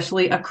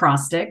 especially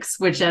acrostics,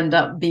 which end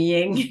up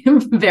being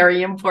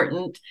very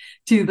important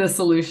to the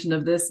solution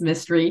of this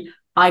mystery.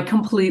 I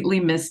completely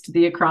missed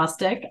the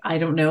acrostic. I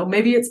don't know.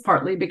 Maybe it's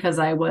partly because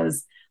I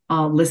was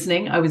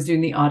listening. I was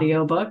doing the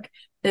audiobook.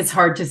 It's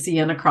hard to see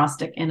an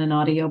acrostic in an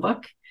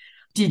audiobook.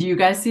 Did you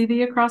guys see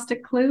the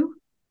acrostic clue?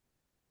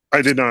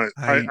 I did not.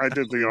 I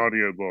did the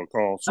audiobook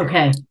also.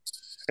 Okay.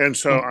 And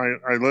so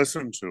I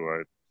listened to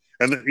it.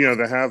 And,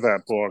 they have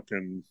that book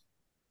and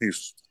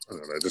he's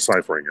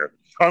deciphering it.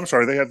 Oh, I'm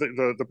sorry. They had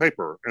the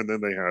paper. And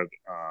then they had,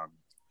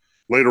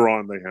 later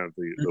on, they had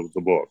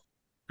the book.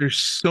 There's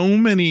so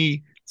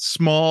many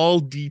small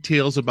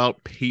details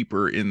about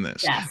paper in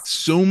this. Yes.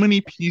 So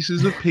many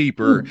pieces of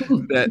paper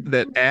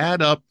that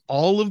add up.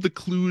 All of the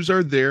clues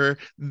are there.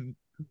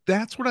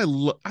 That's what I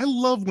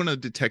love when a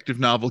detective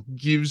novel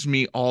gives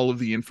me all of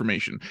the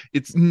information.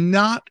 It's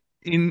not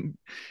in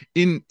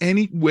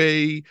any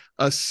way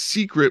a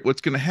secret what's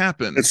going to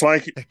happen. It's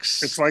like it's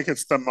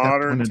the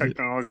modern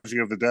technology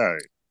of the day.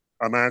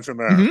 Imagine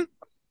that.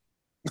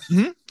 Mm-hmm.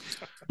 Mm-hmm.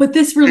 But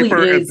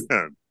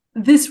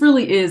this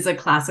really is a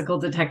classical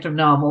detective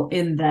novel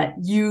in that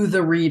you,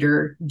 the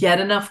reader, get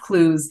enough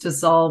clues to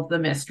solve the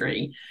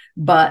mystery,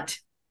 but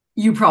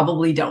you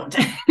probably don't.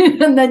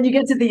 And then you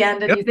get to the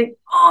end and you think,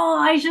 oh,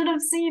 I should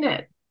have seen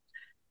it.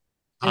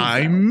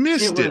 I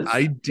missed it.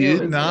 I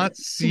did not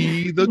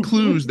see the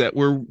clues that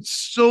were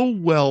so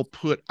well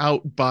put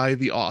out by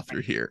the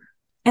author here.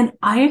 And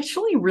I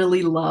actually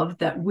really love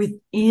that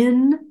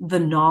within the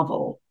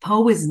novel,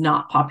 Poe is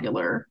not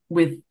popular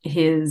with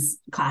his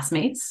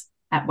classmates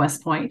at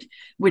West Point,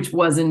 which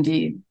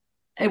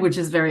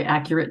is very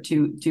accurate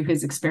to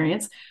his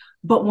experience.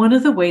 But one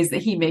of the ways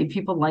that he made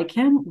people like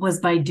him was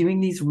by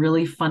doing these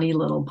really funny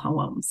little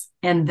poems.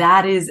 And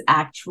that is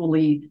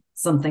actually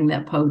something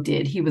that Poe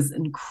did. He was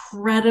an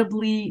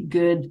incredibly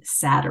good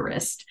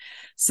satirist.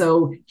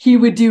 So he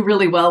would do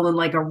really well in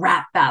like a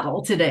rap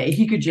battle today.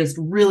 He could just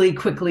really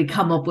quickly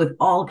come up with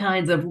all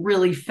kinds of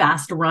really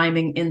fast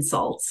rhyming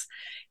insults.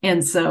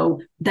 And so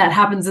that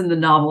happens in the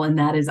novel. And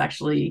that is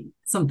actually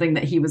something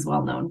that he was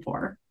well known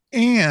for.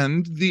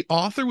 And the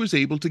author was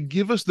able to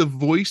give us the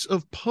voice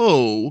of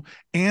Poe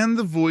and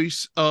the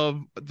voice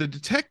of the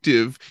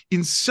detective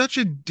in such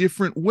a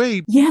different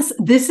way. Yes,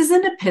 this is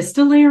an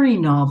epistolary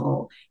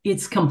novel.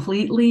 It's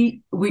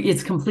completely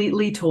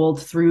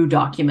told through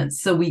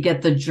documents. So we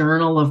get the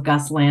journal of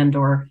Gus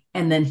Landor,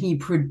 and then he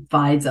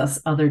provides us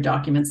other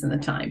documents in the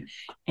time.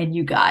 And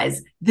you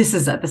guys, this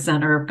is at the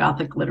center of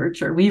Gothic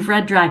literature. We've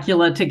read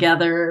Dracula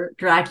together.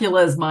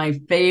 Dracula is my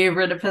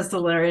favorite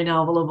epistolary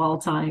novel of all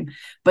time.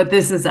 But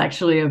this is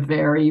actually a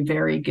very,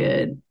 very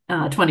good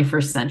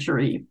 21st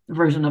century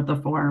version of the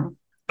form.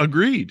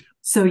 Agreed.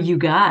 So you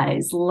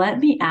guys, let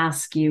me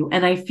ask you,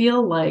 and I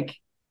feel like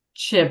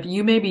Chip,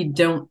 you maybe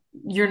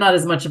you're not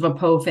as much of a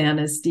Poe fan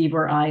as Steve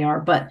or I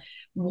are, but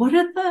what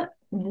are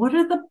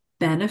the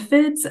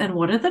benefits and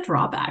what are the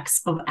drawbacks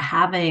of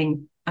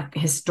having a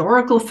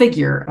historical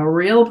figure, a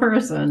real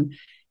person,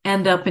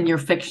 end up in your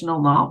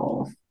fictional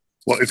novel?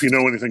 Well, if you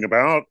know anything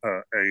about a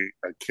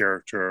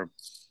character,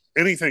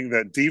 anything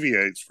that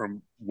deviates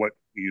from what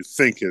you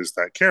think is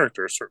that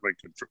character certainly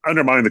could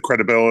undermine the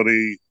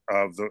credibility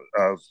of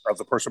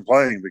the person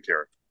playing the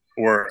character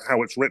or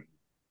how it's written.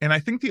 And I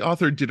think the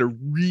author did a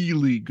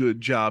really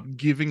good job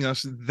giving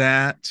us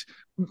that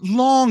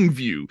long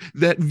view,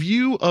 that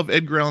view of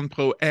Edgar Allan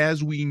Poe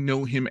as we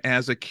know him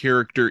as a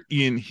character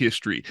in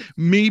history.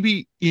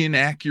 Maybe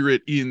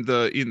inaccurate in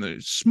the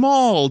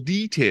small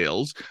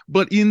details,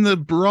 but in the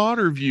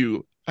broader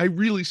view, I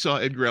really saw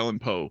Edgar Allan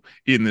Poe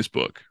in this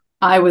book.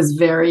 I was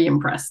very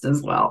impressed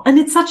as well. And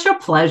it's such a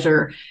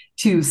pleasure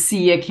to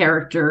see a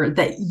character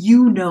that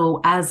you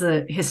know as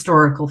a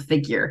historical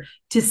figure,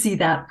 to see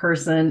that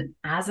person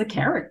as a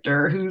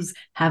character who's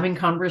having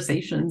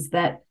conversations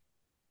that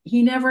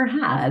he never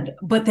had,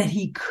 but that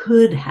he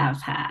could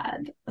have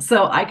had.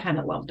 So I kind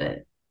of loved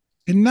it.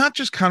 And not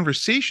just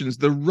conversations,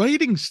 the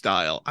writing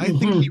style. I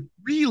think he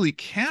really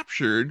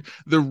captured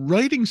the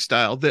writing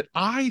style that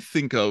I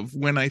think of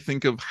when I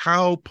think of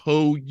how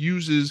Poe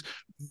uses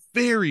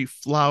very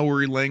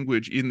flowery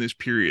language in this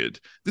period.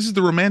 This is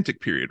the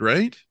Romantic period,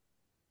 right?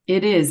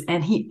 It is.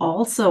 And he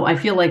also, I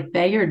feel like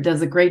Bayard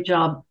does a great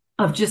job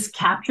of just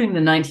capturing the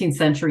 19th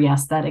century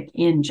aesthetic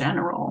in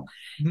general.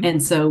 Mm-hmm.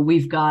 And so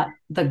we've got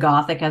the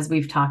Gothic, as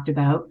we've talked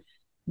about.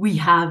 We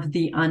have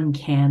the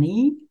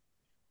uncanny,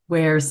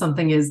 where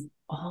something is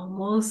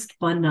almost,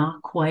 but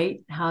not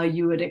quite how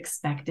you would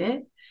expect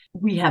it.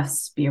 We have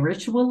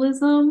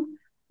spiritualism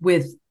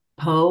with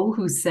Poe,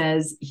 who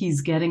says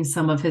he's getting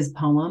some of his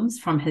poems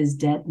from his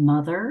dead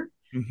mother.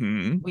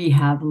 Mm-hmm. We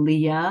have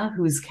Leah,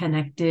 who's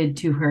connected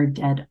to her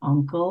dead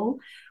uncle.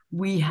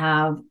 We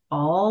have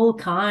all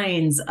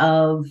kinds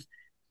of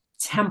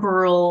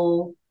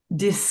temporal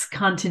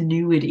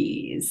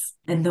discontinuities,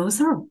 and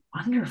those are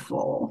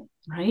wonderful,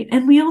 right?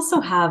 And we also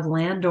have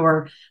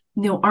Landor,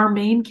 our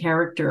main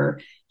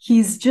character.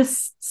 He's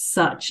just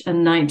such a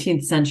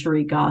 19th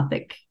century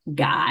Gothic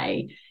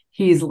guy.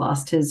 He's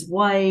lost his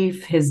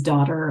wife. His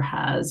daughter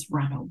has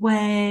run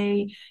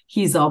away.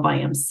 He's all by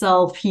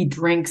himself. He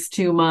drinks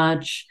too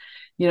much.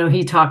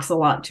 He talks a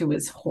lot to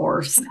his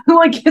horse.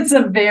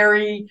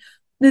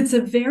 It's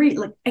a very,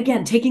 like,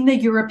 again, taking the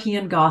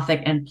European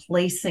Gothic and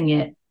placing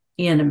it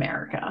in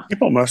America.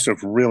 People must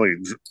have really,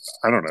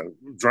 I don't know,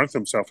 drunk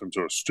themselves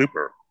into a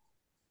stupor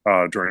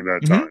during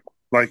that time.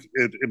 Like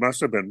it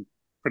must have been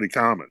pretty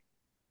common.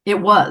 It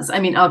was.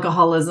 I mean,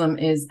 alcoholism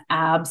is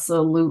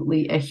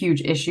absolutely a huge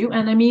issue.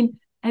 And I mean,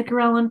 Edgar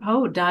Allan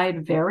Poe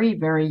died very,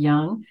 very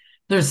young.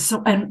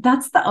 And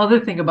that's the other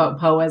thing about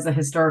Poe as a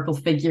historical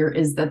figure,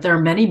 is that there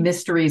are many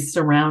mysteries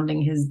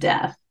surrounding his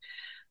death.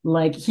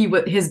 Like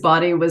his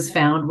body was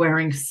found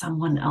wearing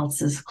someone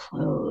else's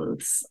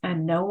clothes,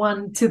 and no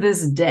one to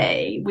this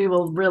day, we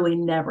will really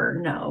never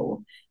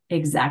know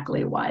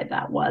exactly why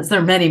that was.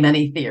 There are many,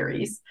 many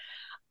theories.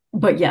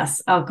 But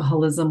yes,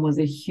 alcoholism was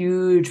a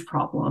huge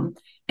problem.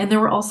 And there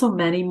were also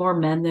many more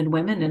men than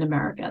women in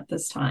America at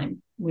this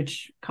time,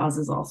 which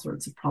causes all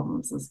sorts of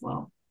problems as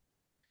well.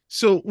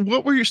 So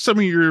what were some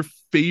of your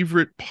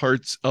favorite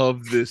parts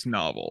of this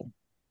novel?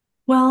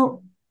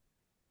 Well,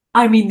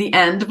 I mean, the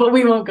end, but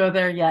we won't go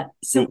there yet.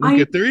 So we'll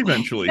get there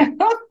eventually.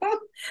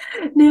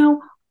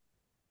 Now,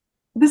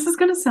 this is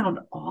going to sound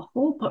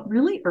awful, but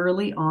really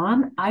early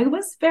on, I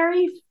was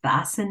very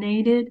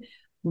fascinated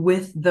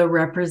with the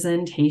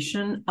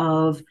representation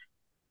of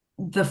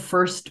the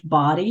first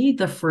body,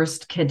 the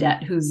first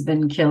cadet who's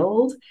been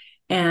killed,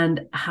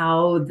 and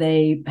how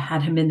they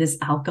had him in this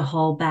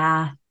alcohol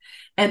bath.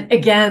 And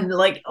again,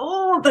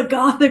 the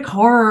Gothic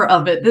horror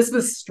of it. This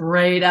was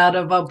straight out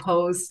of a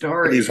Poe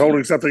story. And he's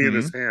holding something in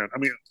his hand. I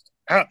mean,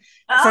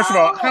 first of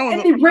all,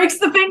 and he breaks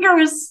the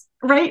fingers,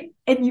 right?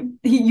 And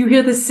you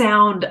hear the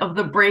sound of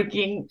the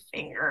breaking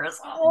fingers.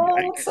 Oh,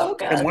 it's so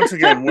good. And once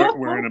again,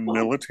 we're in a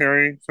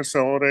military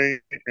facility,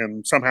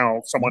 and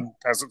somehow someone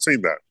hasn't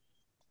seen that.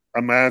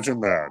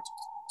 Imagine that.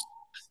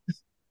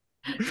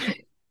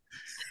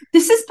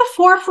 This is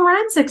before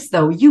forensics,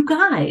 though, you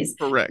guys.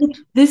 Correct.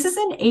 This is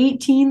in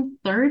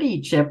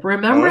 1830, Chip.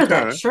 Remember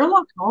that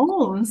Sherlock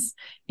Holmes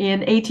in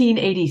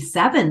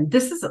 1887.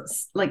 This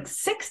is like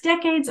 6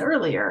 decades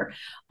earlier.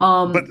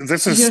 But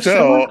this is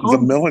still the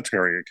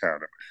military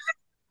academy.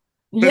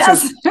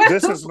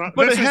 This is not.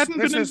 But it hadn't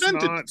been invented. This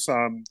is not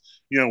some.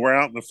 We're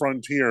out in the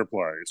frontier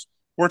place.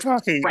 We're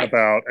talking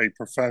about a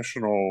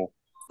professional.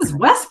 This is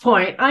West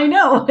Point. I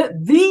know,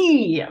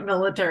 the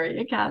military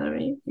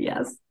academy.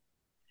 Yes.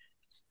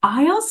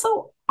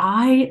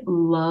 I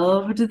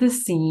loved the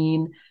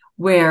scene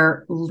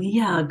where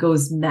Leah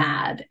goes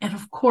mad. And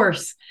of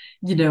course,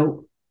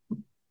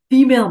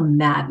 female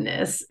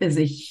madness is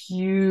a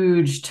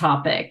huge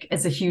topic.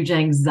 It's a huge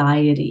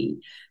anxiety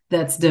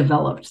that's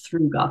developed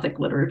through Gothic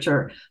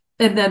literature.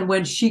 And then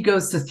when she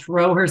goes to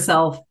throw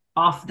herself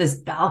off this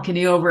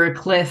balcony over a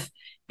cliff,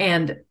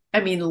 and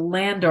I mean,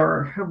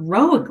 Landor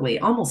heroically,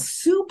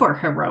 almost super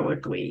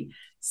heroically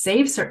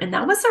saves her. And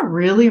that was a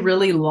really,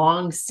 really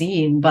long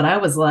scene. But I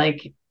was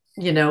like,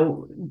 you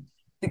know,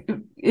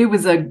 it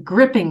was a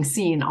gripping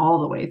scene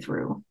all the way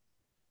through.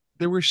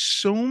 There were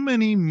so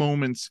many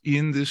moments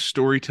in this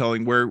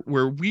storytelling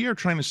where we are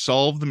trying to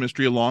solve the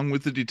mystery along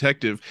with the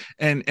detective,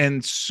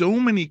 and so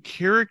many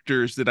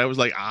characters that I was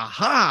like,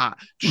 aha,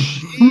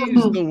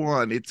 she's the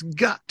one. It's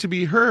got to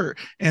be her.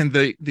 And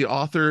the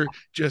author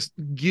just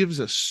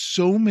gives us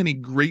so many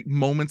great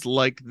moments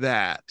like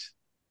that.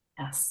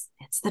 Yes,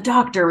 it's the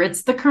doctor,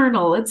 it's the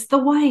colonel, it's the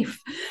wife,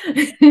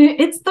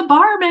 it's the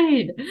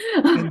barmaid.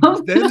 And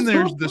then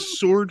there's the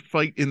sword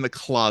fight in the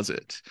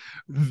closet.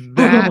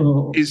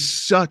 That is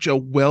such a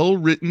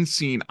well-written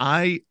scene.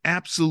 I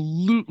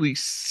absolutely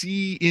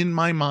see in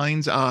my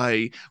mind's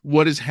eye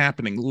what is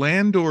happening.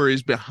 Landor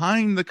is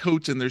behind the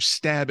coats and they're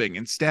stabbing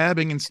and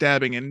stabbing and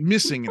stabbing and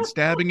missing and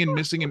stabbing and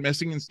missing and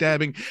missing and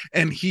stabbing.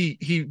 And he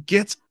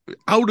gets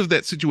out of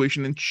that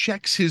situation and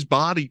checks his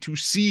body to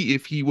see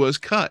if he was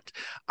cut.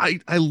 I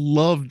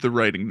loved the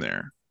writing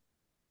there.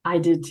 I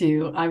did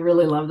too. I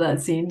really love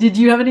that scene. Did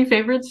you have any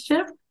favorites,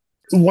 Chip?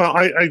 Well,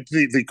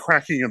 the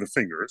cracking of the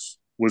fingers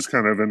was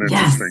kind of an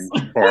interesting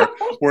part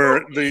where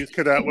the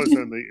cadet was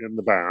in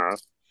the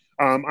bath.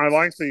 I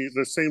like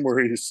the scene where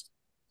he's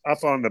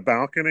up on the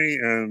balcony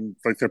and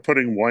like they're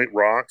putting white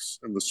rocks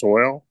in the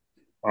soil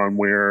on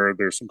where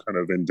there's some kind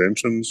of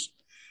indentions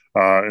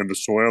in the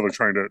soil. They're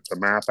trying to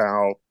map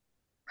out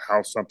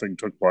how something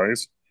took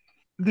place.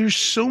 There's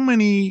so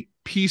many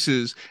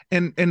pieces,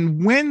 and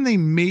when they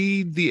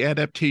made the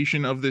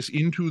adaptation of this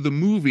into the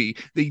movie,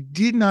 they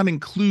did not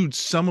include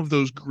some of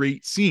those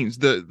great scenes.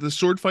 The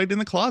sword fight in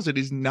the closet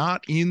is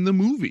not in the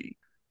movie,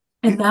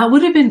 and that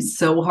would have been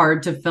so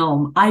hard to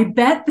film. I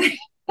bet they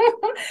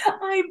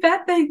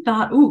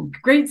thought, "Ooh,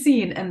 great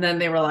scene," and then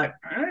they were like,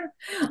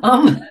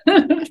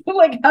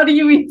 like, how do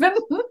you even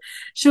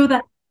show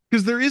that?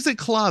 Because there is a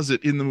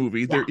closet in the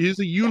movie. There is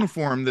a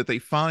uniform that they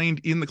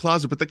find in the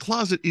closet, but the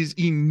closet is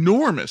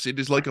enormous. It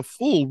is like a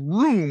full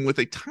room with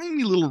a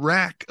tiny little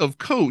rack of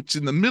coats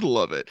in the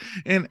middle of it.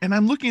 And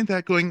I'm looking at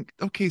that going,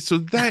 okay, so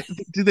that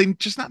do they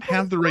just not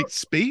have the right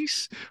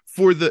space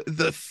for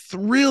the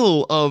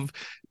thrill of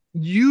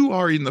you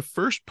are in the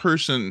first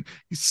person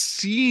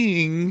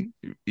seeing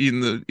in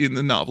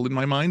the novel, in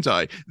my mind's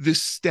eye,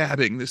 this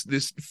stabbing,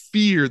 this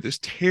fear, this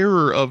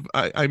terror of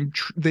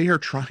they are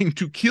trying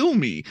to kill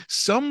me.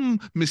 Some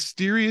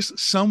mysterious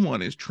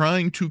someone is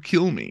trying to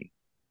kill me.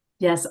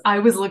 Yes, I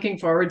was looking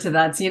forward to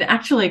that scene.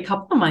 Actually, a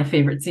couple of my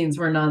favorite scenes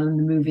were not in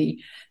the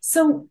movie.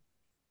 So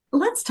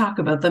let's talk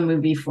about the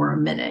movie for a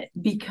minute,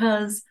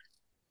 because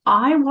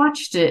I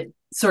watched it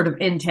sort of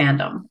in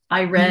tandem.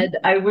 I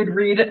would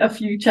read a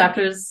few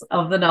chapters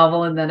of the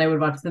novel and then I would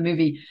watch the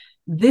movie.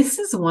 This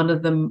is one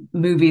of the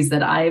movies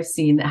that I have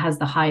seen that has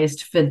the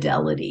highest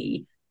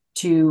fidelity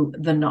to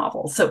the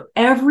novel. So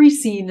every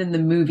scene in the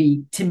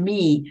movie to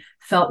me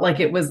felt like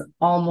it was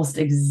almost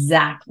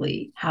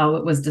exactly how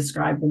it was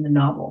described in the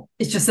novel.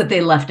 It's just that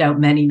they left out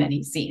many,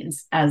 many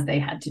scenes as they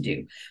had to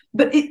do.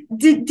 But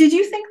did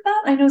you think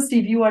that? I know,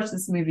 Steve, you watched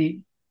this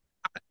movie.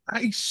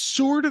 I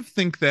sort of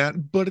think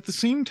that, but at the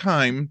same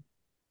time,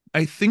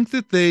 I think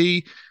that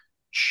they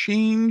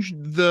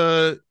changed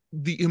the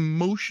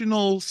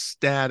emotional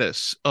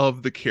status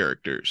of the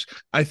characters.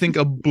 I think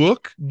a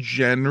book,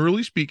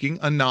 generally speaking,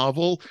 a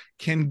novel,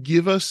 can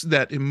give us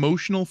that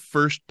emotional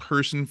first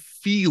person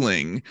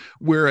feeling,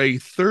 where a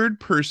third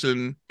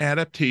person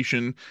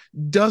adaptation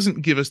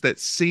doesn't give us that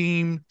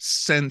same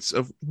sense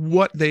of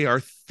what they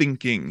are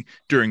thinking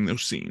during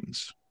those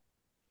scenes.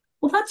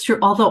 Well, that's true.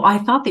 Although I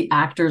thought the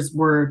actors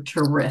were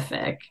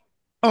terrific.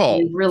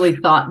 Oh, I really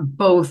thought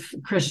both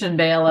Christian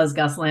Bale as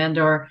Gus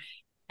Landor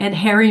and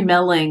Harry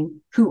Melling,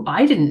 who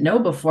I didn't know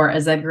before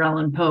as Edgar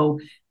Allan Poe,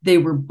 they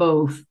were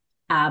both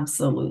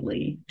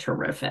absolutely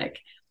terrific.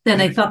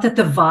 And I thought that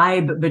the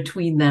vibe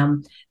between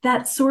them,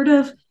 that sort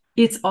of,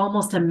 it's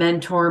almost a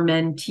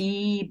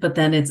mentor-mentee, but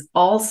then it's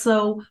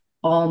also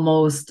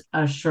almost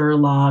a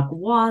Sherlock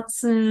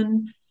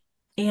Watson.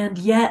 And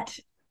yet,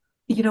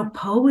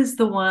 Poe is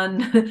the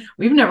one,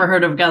 we've never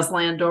heard of Gus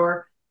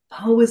Landor.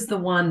 Poe is the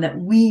one that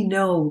we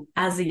know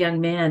as a young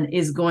man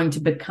is going to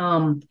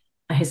become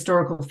a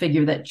historical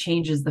figure that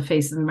changes the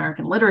face of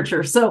American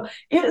literature. So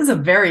it is a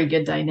very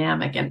good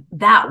dynamic. And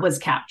that was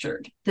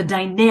captured. The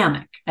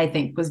dynamic, I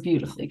think, was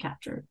beautifully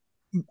captured.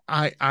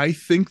 I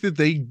think that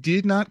they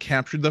did not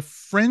capture the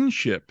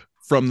friendship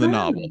from the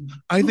novel.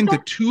 I think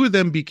the two of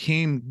them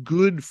became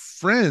good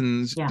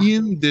friends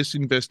in this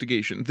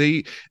investigation.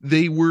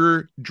 They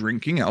were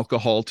drinking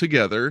alcohol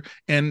together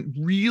and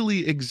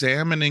really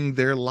examining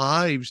their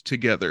lives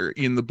together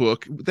in the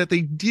book that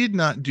they did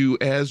not do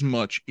as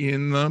much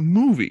in the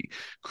movie.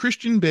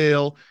 Christian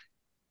Bale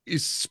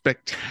is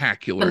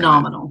spectacular.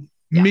 Phenomenal.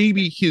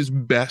 Maybe his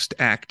best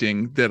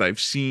acting that I've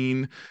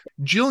seen.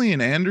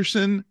 Gillian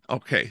Anderson,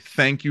 okay,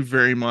 thank you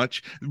very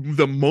much.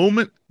 The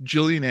moment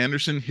Gillian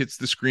Anderson hits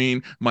the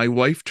screen, my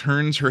wife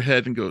turns her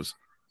head and goes,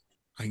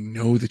 I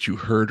know that you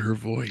heard her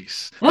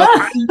voice.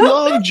 I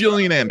love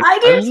Gillian Anderson. I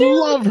I do too.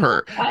 love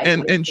her. I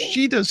And do too.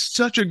 she does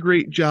such a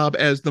great job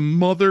as the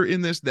mother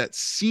in this. That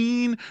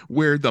scene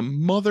where the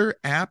mother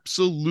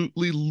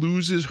absolutely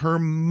loses her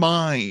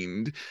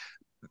mind.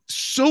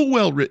 So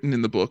well written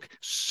in the book,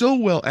 so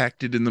well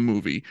acted in the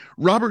movie.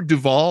 Robert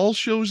Duvall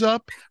shows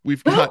up.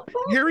 We've got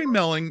Harry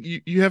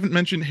Melling. You haven't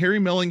mentioned Harry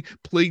Melling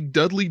played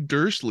Dudley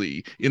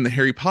Dursley in the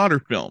Harry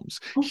Potter films.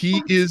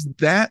 He is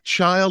that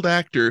child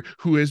actor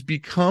who has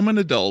become an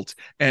adult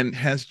and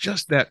has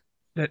just that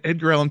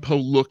Edgar Allan Poe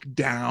look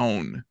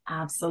down.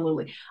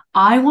 Absolutely.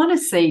 I want to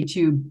say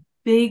too,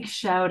 big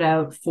shout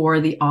out for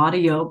the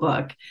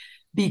audiobook,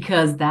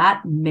 because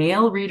that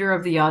male reader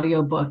of the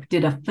audiobook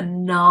did a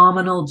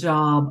phenomenal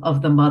job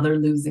of the mother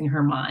losing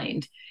her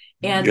mind.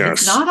 And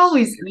it's not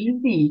always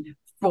easy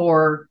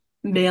for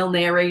male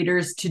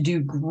narrators to do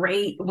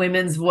great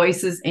women's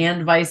voices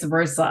and vice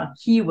versa.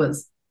 He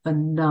was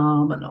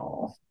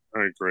phenomenal.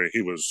 I agree.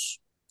 He was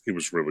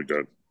really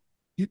good.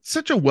 It's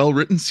such a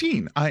well-written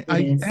scene.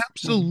 I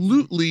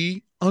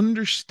absolutely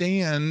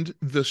understand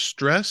the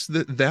stress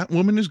that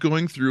woman is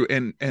going through,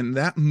 and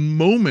that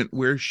moment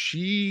where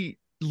she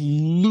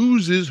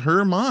loses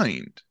her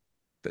mind.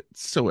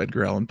 That's so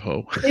Edgar Allan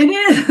Poe. It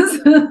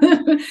is.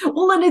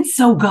 Well, and it's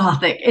so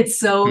gothic. It's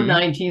so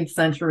 19th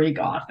century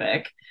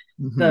gothic.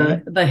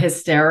 The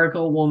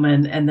hysterical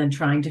woman, and then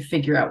trying to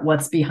figure out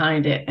what's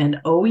behind it.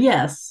 And oh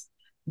yes,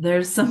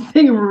 there's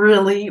something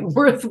really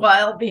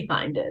worthwhile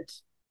behind it.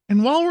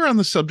 And while we're on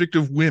the subject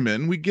of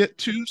women, we get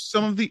to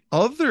some of the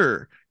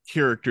other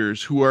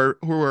characters who are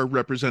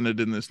represented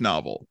in this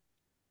novel.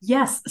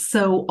 Yes.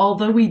 So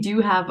although we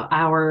do have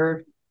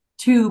our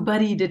two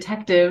buddy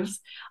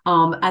detectives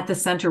at the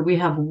center, we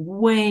have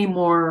way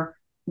more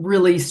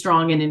really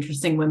strong and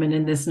interesting women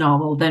in this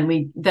novel than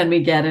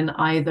we get in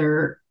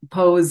either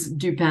Poe's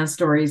Dupin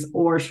stories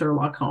or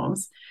Sherlock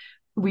Holmes.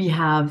 We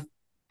have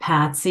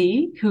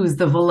Patsy, who's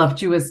the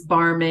voluptuous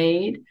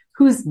barmaid,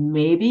 who's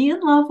maybe in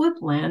love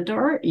with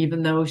Landor,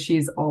 even though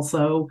she's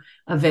also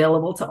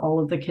available to all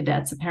of the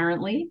cadets,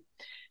 apparently.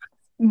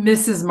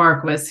 Mrs.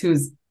 Marquis,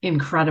 who's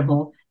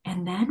incredible.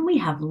 And then we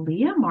have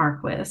Leah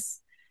Marquis,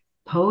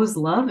 Poe's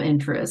love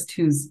interest,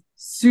 who's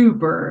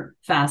super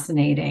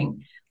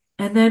fascinating.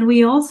 And then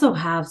we also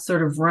have,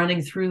 sort of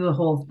running through the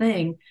whole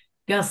thing,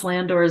 Gus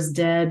Landor's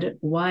dead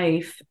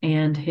wife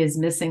and his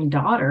missing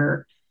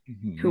daughter,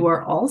 who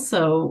are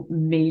also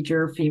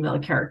major female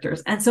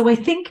characters. And so I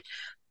think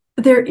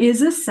there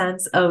is a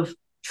sense of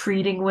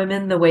treating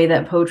women the way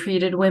that Poe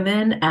treated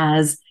women,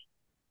 as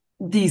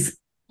these,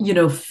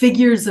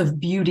 figures of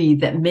beauty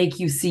that make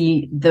you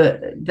see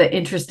the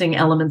interesting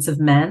elements of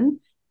men.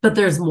 But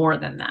there's more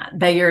than that.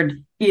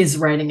 Bayard is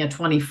writing a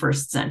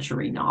 21st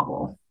century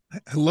novel.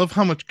 I love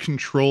how much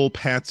control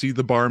Patsy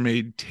the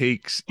barmaid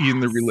takes in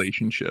the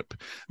relationship.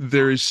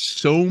 There is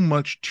so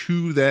much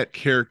to that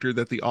character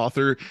that the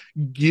author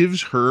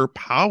gives her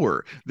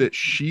power, that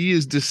she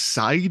is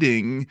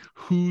deciding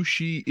who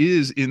she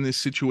is in this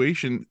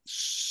situation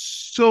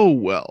so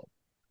well.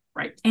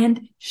 Right.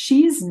 And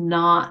she's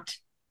not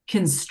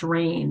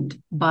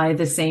constrained by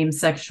the same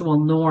sexual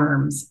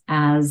norms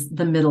as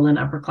the middle and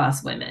upper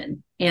class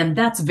women. And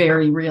that's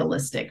very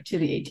realistic to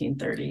the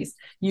 1830s.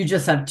 You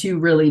just have two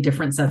really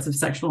different sets of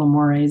sexual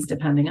mores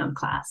depending on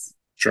class.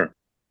 Sure.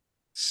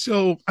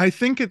 So I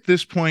think at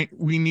this point,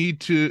 we need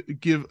to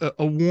give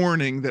a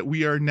warning that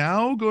we are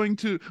now going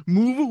to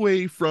move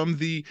away from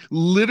the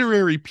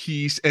literary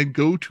piece and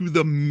go to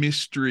the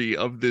mystery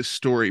of this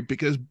story,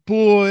 because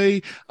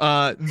boy,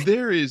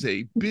 there is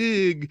a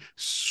big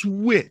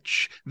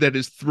switch that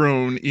is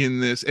thrown in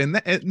this, and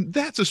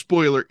that's a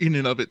spoiler in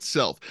and of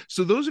itself.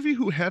 So those of you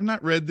who have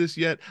not read this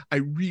yet, I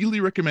really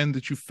recommend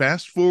that you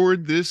fast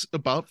forward this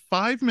about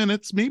 5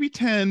 minutes, maybe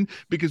 10,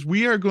 because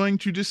we are going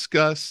to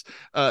discuss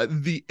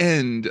the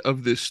end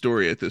of this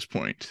story at this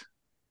point.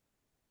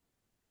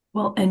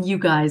 Well, and you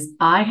guys,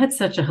 I had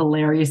such a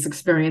hilarious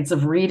experience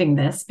of reading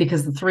this,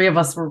 because the three of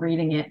us were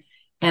reading it.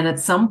 And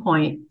at some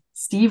point,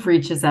 Steve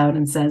reaches out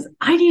and says,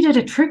 I needed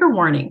a trigger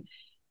warning.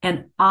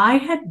 And I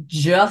had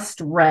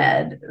just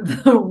read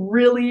the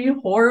really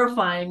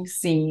horrifying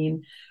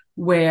scene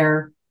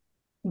where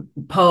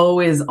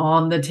Poe is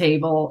on the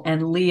table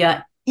and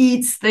Leah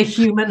eats the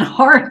human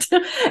heart.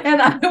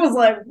 And I was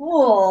like,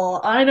 whoa,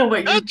 I know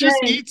what you're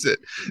saying.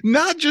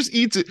 Not just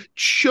eats it,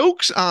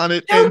 chokes on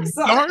it, and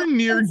darn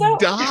near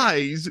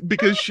dies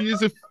because she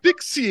is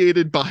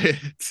asphyxiated by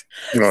it.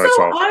 So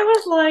I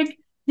was like,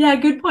 yeah,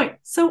 good point.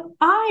 So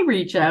I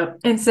reach out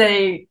and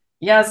say,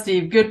 yeah,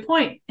 Steve, good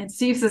point. And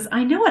Steve says,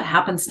 I know it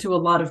happens to a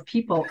lot of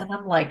people. And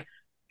I'm like,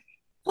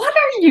 what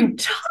are you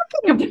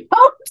talking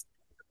about?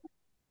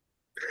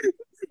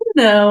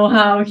 Know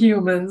how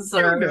humans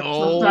are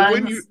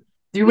sometimes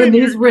doing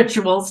these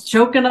rituals,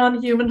 choking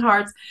on human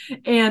hearts.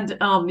 And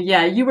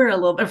yeah, you were a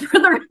little bit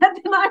further ahead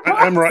than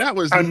I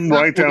was. I'm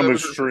right down the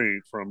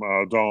street from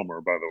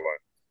Dahmer, by the way.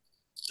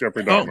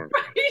 Jeffrey Dahmer.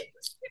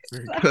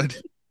 Very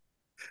good.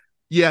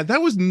 Yeah,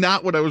 that was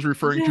not what I was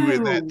referring to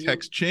in that No.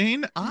 text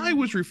chain. I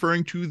was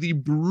referring to the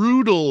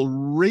brutal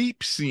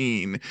rape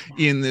scene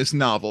in this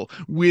novel,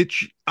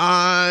 which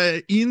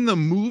in the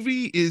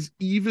movie is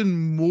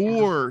even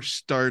more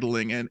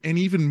startling and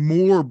even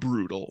more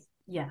brutal.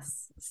 Yes.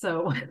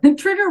 So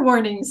trigger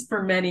warnings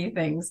for many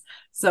things.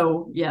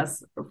 So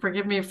yes,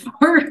 forgive me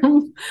for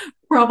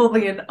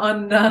probably an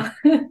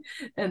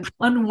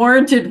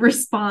unwarranted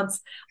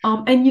response.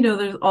 And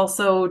there's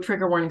also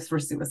trigger warnings for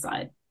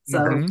suicide. So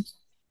Mm-hmm.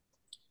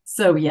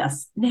 so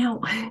yes.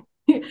 Now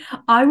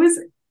I was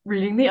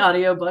reading the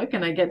audiobook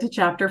and I get to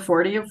chapter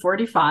 40 of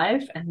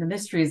 45 and the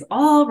mystery is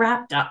all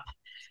wrapped up.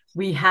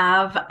 We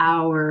have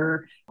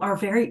our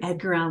very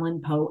Edgar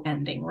Allan Poe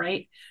ending,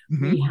 right?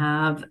 Mm-hmm. We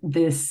have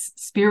this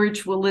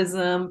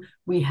spiritualism.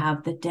 We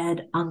have the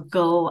dead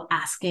uncle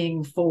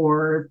asking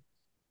for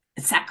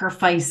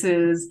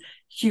sacrifices,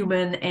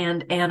 human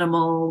and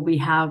animal. We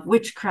have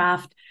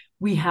witchcraft.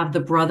 We have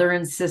the brother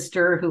and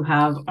sister who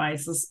have, I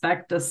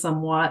suspect, a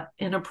somewhat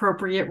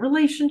inappropriate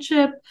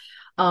relationship.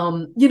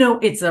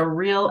 It's a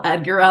real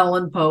Edgar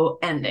Allan Poe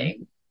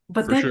ending.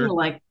 But For then sure. you're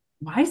like,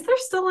 why is there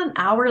still an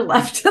hour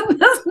left in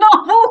this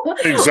novel?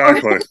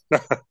 Exactly.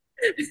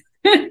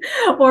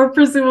 Or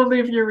presumably,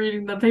 if you're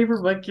reading the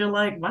paper book, you're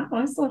like, wow,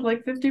 I still have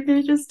like 50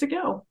 pages to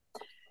go.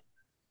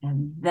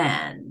 And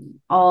then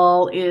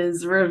all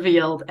is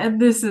revealed. And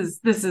this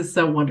is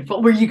so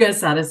wonderful. Were you guys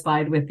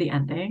satisfied with the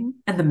ending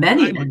and the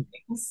many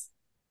endings?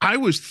 I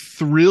was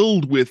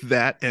thrilled with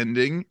that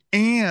ending,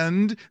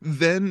 and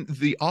then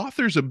the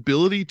author's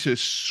ability to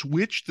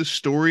switch the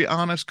story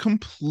on us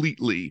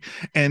completely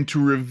and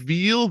to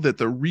reveal that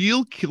the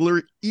real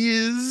killer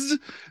is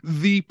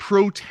the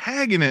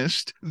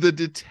protagonist, the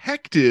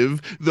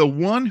detective, the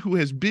one who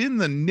has been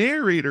the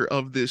narrator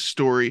of this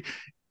story.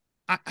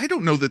 I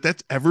don't know that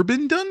that's ever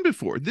been done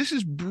before. This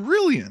is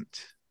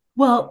brilliant.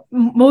 Well,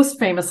 most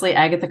famously,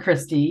 Agatha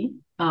Christie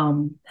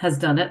has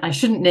done it. I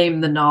shouldn't name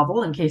the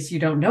novel in case you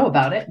don't know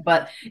about it,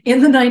 but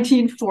in the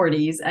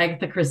 1940s,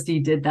 Agatha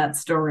Christie did that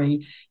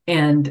story,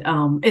 and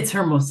it's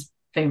her most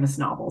famous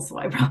novel, so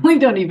I probably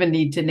don't even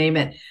need to name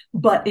it.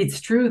 But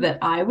it's true that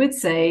I would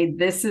say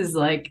this is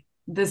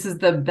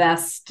the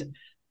best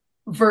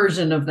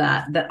version of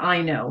that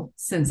I know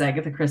since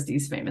Agatha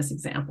Christie's famous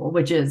example,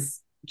 which is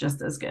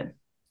just as good.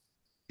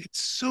 It's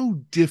so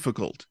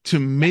difficult to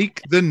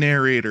make the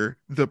narrator,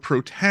 the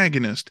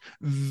protagonist,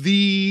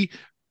 the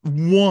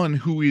one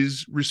who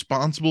is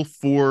responsible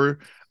for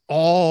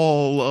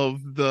all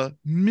of the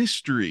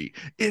mystery.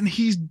 And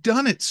he's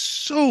done it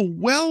so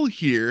well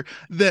here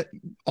that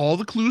all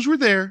the clues were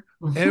there.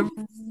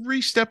 Every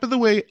step of the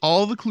way,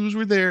 all the clues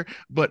were there,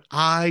 but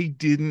I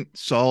didn't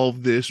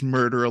solve this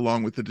murder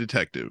along with the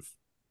detective.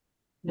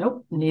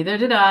 Nope, neither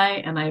did I.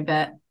 And I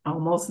bet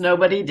almost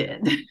nobody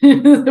did,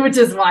 which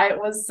is why it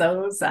was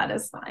so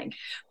satisfying.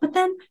 But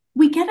then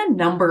we get a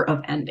number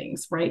of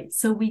endings, right?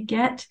 So we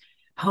get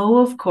Poe,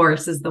 of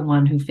course, is the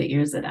one who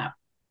figures it out.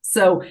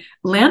 So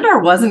Landor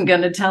wasn't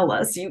going to tell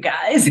us, you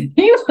guys.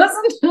 He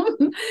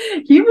wasn't,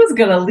 he was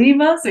going to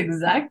leave us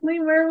exactly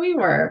where we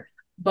were.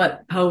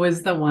 But Poe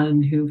is the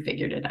one who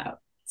figured it out.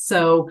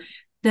 So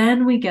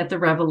then we get the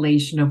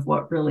revelation of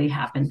what really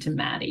happened to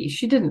Maddie.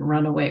 She didn't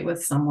run away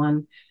with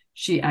someone.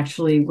 She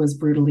actually was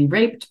brutally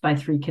raped by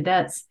 3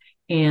 cadets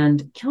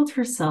and killed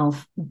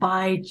herself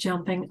by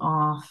jumping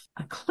off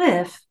a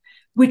cliff,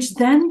 which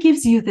then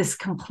gives you this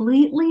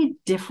completely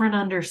different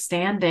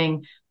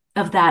understanding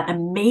of that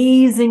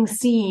amazing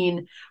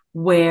scene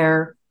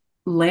where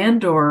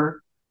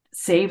Landor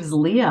saves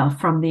Leah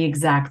from the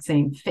exact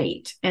same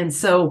fate. And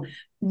so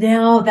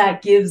now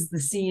that gives the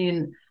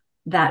scene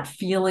that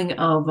feeling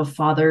of a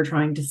father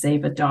trying to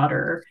save a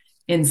daughter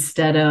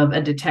instead of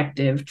a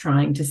detective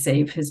trying to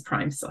save his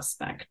prime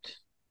suspect.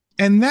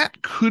 And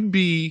that could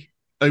be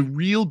a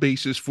real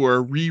basis for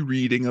a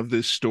rereading of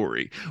this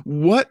story.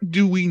 What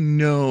do we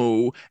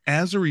know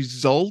as a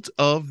result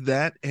of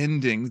that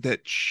ending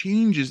that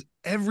changes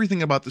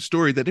everything about the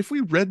story, that if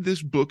we read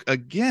this book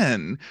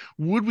again,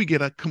 would we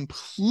get a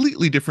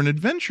completely different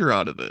adventure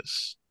out of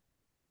this?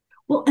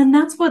 Well, and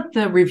that's what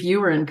the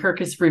reviewer in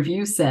Kirkus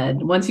Review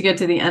said. Once you get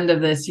to the end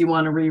of this, you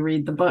want to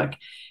reread the book.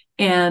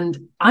 And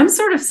I'm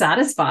sort of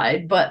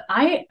satisfied, but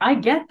I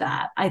get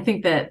that. I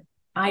think that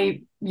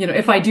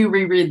if I do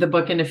reread the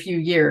book in a few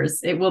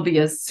years, it will be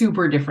a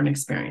super different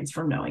experience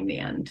from knowing the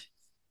end.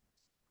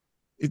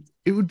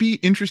 It would be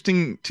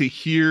interesting to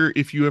hear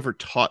if you ever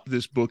taught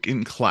this book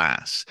in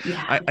class.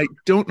 Yeah. I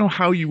don't know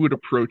how you would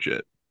approach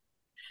it.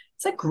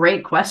 It's a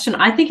great question.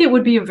 I think it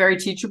would be a very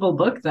teachable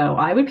book, though.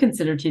 I would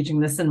consider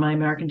teaching this in my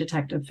American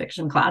detective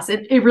fiction class.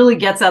 It really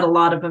gets at a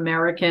lot of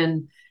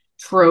American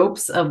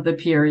tropes of the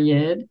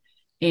period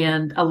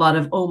and a lot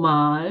of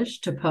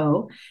homage to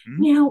Poe.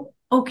 Mm-hmm. Now,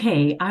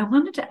 okay, I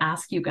wanted to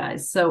ask you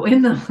guys. So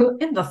in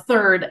the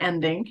third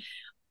ending,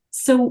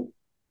 so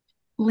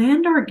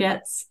Landor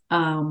gets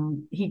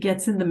in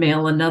the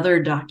mail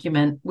another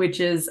document, which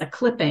is a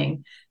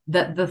clipping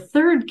that the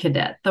third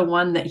cadet, the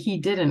one that he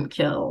didn't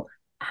kill,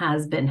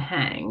 has been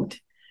hanged.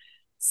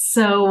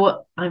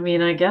 So, I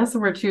mean, I guess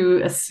we're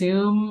to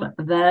assume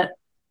that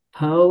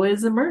Poe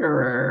is a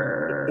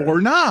murderer. Or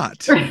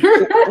not.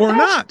 Or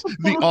not.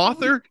 The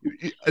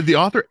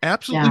author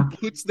absolutely Yeah.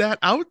 puts that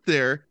out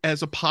there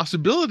as a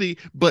possibility,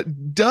 but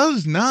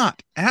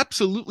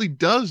absolutely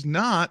does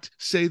not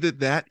say that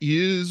that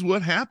is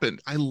what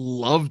happened. I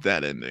love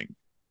that ending.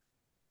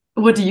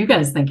 What do you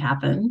guys think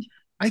happened?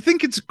 I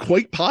think it's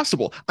quite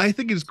possible. I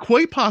think it's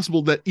quite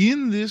possible that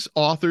in this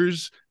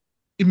author's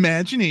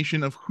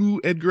imagination of who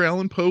Edgar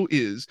Allan Poe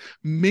is,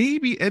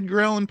 maybe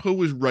Edgar Allan Poe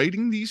was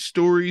writing these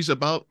stories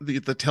about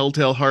the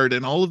Telltale Heart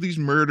and all of these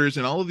murders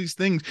and all of these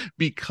things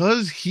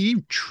because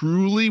he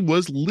truly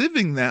was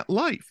living that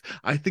life.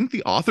 I think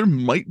the author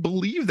might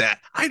believe that.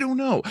 I don't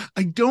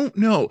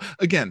know.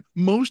 Again,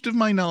 most of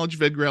my knowledge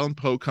of Edgar Allan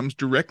Poe comes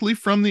directly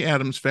from the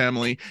Addams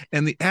Family,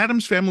 and the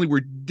Addams Family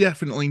were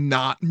definitely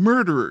not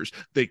murderers.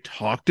 They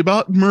talked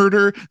about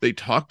murder, they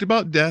talked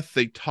about death,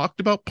 they talked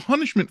about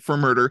punishment for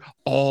murder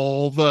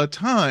all the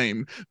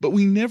time, but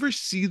we never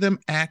see them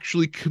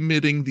actually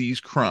committing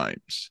these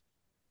crimes.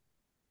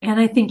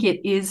 And I think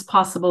it is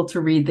possible to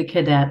read the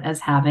cadet as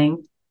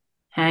having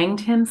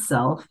hanged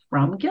himself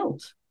from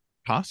guilt.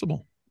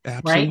 Possible.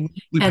 Right. And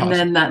possible.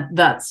 then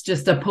that's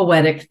just a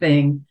poetic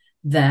thing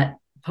that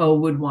Poe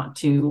would want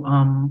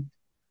to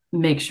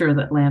make sure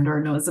that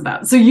Landor knows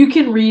about. So you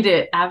can read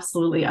it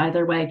absolutely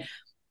either way.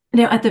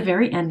 Now, at the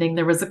very ending,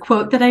 there was a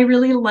quote that I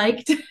really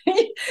liked.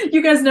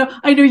 You guys know,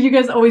 I know you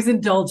guys always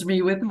indulge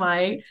me with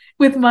my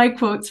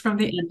quotes from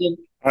the ending.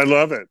 I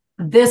love it.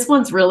 This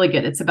one's really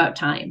good. It's about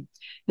time.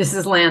 This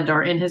is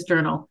Landor in his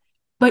journal.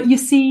 But you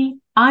see,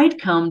 I'd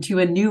come to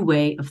a new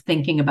way of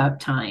thinking about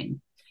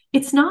time.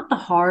 It's not the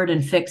hard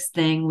and fixed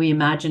thing we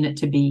imagine it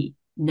to be.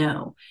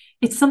 No,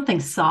 it's something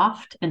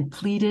soft and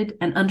pleated,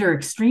 and under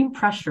extreme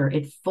pressure,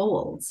 it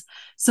folds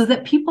so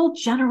that people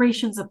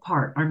generations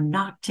apart are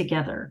knocked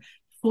together,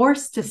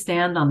 forced to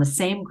stand on the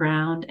same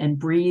ground and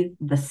breathe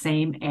the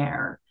same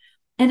air.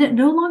 And it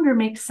no longer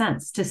makes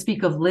sense to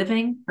speak of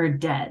living or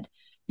dead,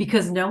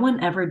 because no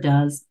one ever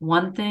does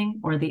one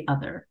thing or the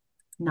other,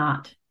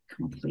 not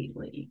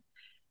completely.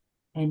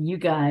 And you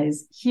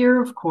guys,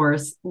 here, of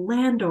course,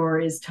 Landor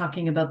is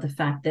talking about the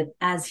fact that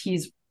as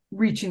he's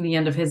reaching the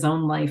end of his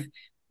own life,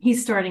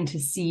 he's starting to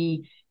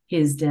see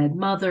his dead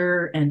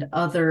mother and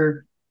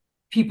other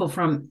people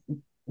from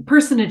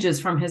personages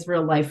from his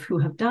real life who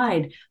have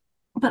died.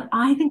 But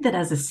I think that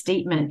as a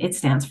statement, it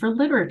stands for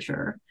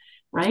literature,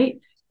 right?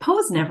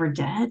 Poe's never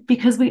dead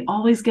because we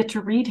always get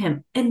to read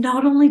him. And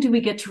not only do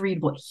we get to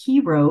read what he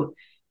wrote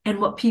and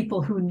what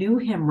people who knew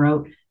him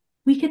wrote,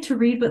 we get to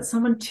read what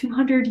someone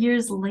 200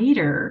 years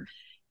later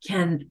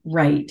can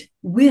write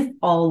with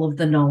all of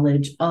the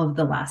knowledge of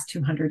the last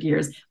 200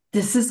 years.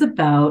 This is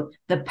about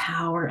the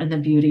power and the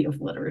beauty of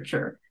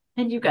literature.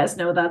 And you guys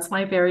know that's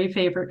my very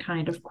favorite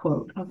kind of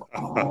quote of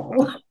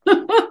all.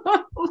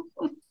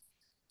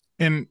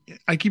 And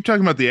I keep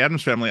talking about the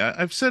Addams Family.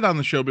 I've said on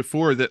the show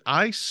before that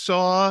I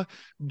saw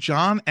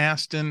John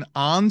Astin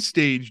on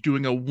stage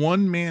doing a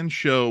one-man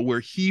show where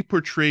he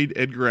portrayed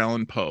Edgar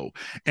Allan Poe,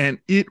 and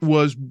it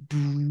was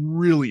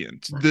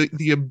brilliant.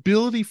 The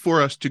ability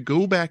for us to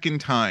go back in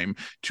time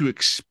to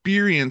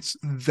experience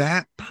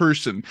that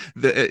person,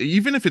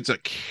 even if it's a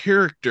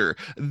character,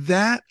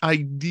 that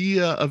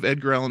idea of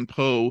Edgar Allan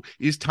Poe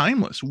is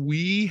timeless.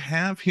 We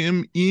have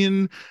him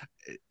in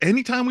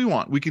anytime we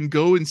want. We can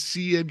go and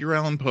see Edgar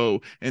Allan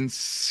Poe and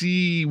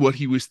see what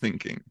he was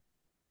thinking.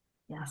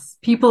 Yes,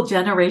 people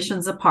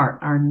generations apart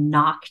are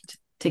knocked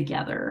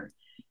together.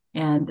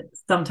 And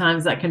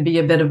sometimes that can be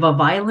a bit of a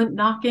violent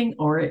knocking,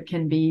 or it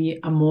can be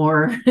a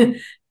more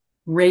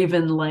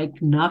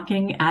raven-like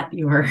knocking at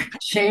your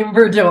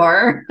chamber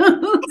door.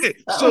 Okay,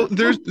 so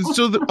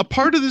a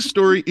part of this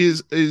story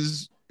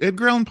is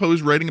Edgar Allan Poe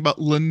is writing about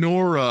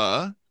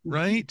Lenora,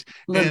 right?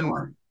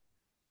 Lenore. And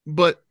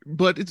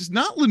but it's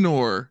not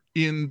Lenore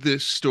in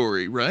this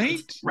story,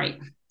 right? Right.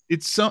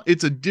 It's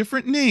a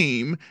different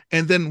name,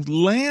 and then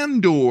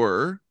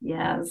Landor.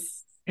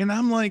 Yes. And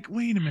I'm like,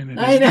 wait a minute.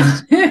 I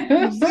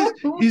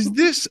know. Is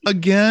this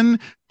again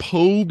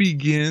Poe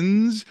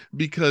Begins?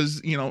 Because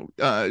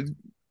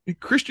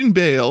Christian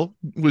Bale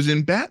was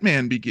in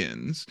Batman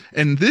Begins,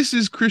 and this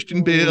is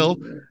Christian Bale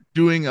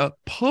doing a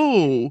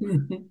Poe.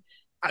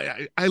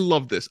 I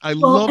love this.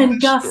 Love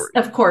this Gus, story.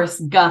 Of course,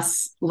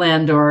 Gus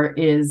Landor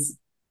is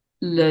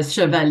Le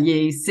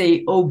Chevalier,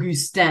 c'est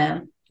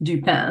Augustin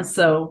Dupin.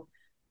 So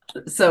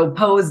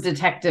Poe's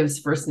detective's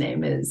first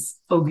name is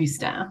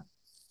Augustin.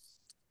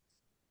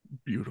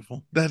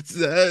 Beautiful. This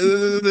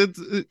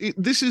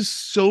is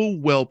so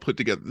well put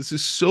together. This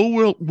is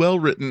so well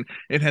written.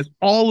 It has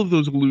all of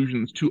those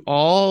allusions to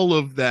all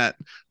of that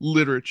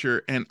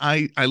literature, and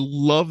I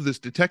love this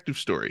detective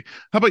story.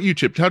 How about you,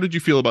 Chip? How did you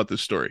feel about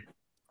this story?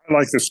 I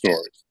like this story.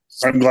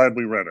 I'm glad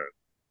we read it.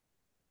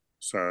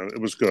 So it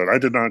was good. I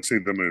did not see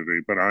the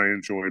movie, but I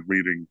enjoyed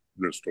reading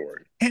this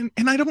story. And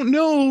I don't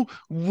know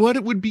what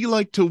it would be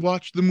like to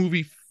watch the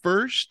movie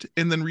first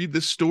and then read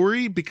the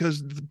story,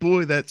 because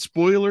boy, that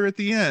spoiler at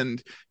the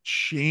end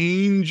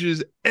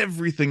changes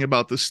everything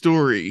about the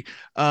story.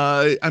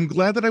 I'm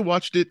glad that I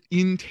watched it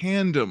in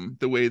tandem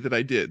the way that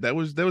I did. That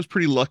was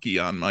pretty lucky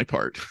on my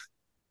part.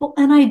 Well,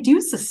 and I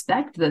do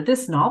suspect that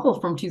this novel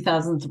from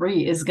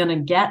 2003 is going to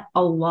get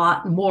a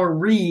lot more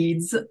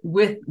reads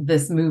with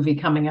this movie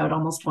coming out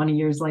almost 20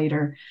 years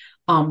later,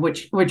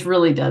 which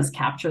really does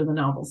capture the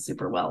novel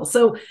super well.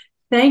 So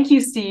thank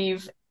you,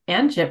 Steve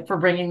and Chip, for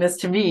bringing this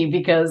to me,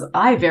 because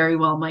I very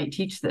well might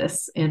teach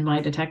this in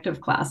my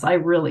detective class. I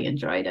really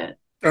enjoyed it.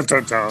 Dun,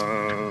 dun,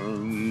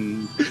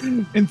 dun.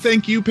 And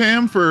thank you,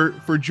 Pam,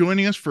 for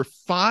joining us for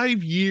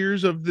 5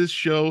 years of this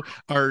show,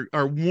 our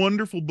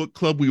wonderful book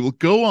club. We will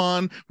go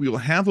on, we will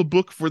have a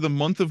book for the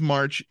month of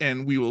March,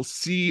 and we will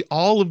see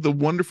all of the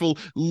wonderful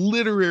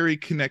literary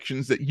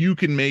connections that you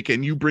can make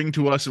and you bring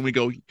to us, and we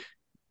go,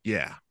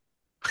 yeah.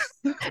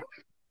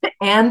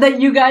 And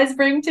that you guys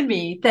bring to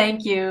me.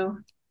 Thank you.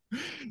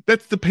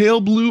 That's The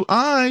Pale Blue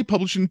Eye,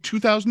 published in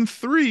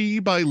 2003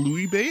 by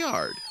Louis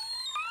Bayard.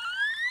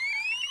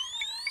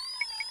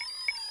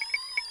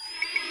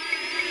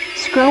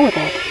 Scroll with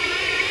it.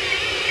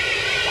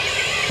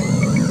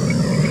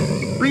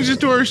 Brings us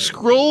to our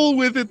scroll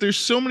with it. There's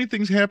so many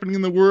things happening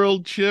in the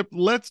world, Chip.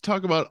 Let's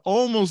talk about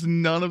almost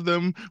none of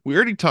them. We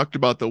already talked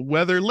about the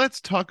weather.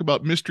 Let's talk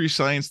about Mystery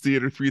Science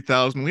Theater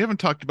 3000. We haven't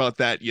talked about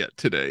that yet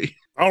today.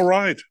 All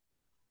right.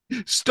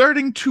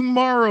 Starting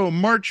tomorrow,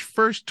 March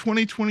 1st,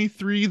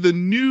 2023, the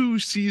new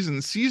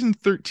season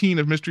 13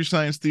 of Mystery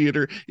Science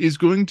Theater is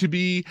going to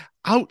be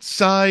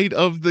outside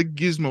of the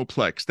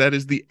Gizmoplex. That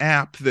is the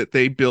app that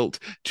they built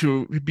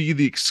to be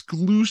the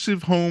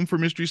exclusive home for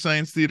Mystery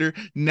Science Theater.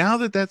 Now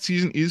that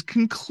season is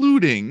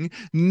concluding,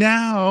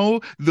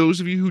 now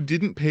those of you who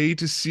didn't pay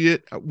to see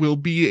it will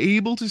be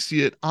able to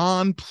see it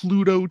on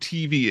Pluto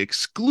TV,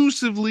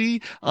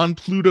 exclusively on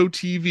Pluto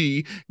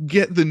TV.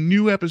 Get the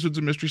new episodes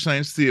of Mystery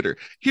Science Theater.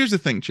 Here's the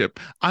thing, Chip.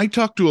 I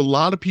talk to a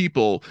lot of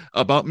people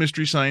about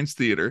Mystery Science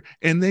Theater,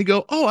 and they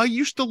go, "Oh, I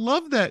used to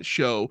love that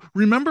show.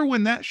 Remember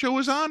when that show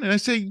was on?" And I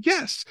say,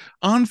 yes,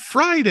 on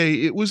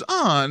Friday it was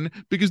on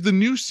because the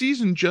new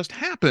season just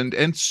happened,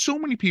 and so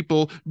many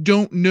people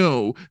don't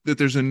know that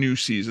there's a new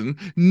season.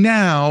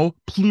 Now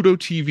Pluto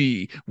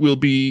TV will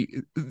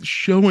be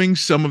showing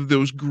some of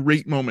those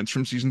great moments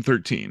from season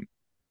 13.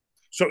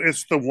 So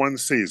it's the one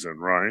season,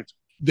 right?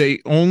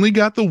 They only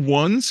got the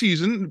one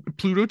season.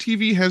 Pluto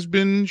TV has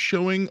been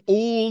showing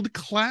old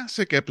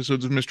classic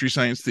episodes of Mystery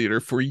Science Theater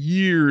for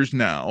years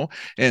now,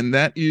 and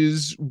that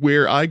is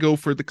where I go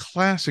for the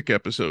classic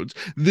episodes.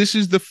 This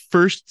is the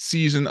first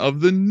season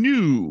of the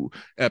new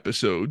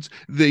episodes.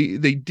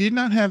 They did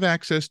not have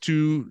access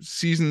to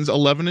seasons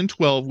 11 and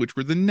 12, which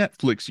were the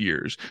Netflix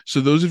years. So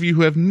those of you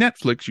who have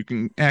Netflix, you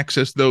can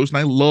access those, and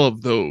I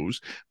love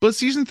those. But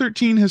season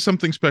 13 has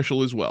something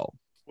special as well.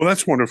 Well,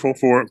 that's wonderful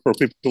for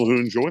people who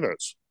enjoy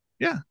this.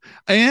 Yeah.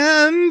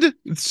 And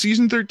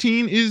season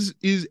 13 is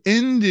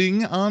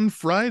ending on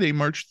Friday,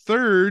 March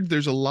 3rd.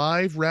 There's a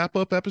live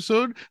wrap-up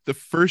episode, the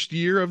first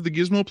year of the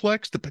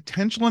Gizmoplex, the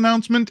potential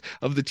announcement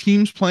of the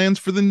team's plans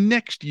for the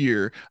next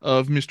year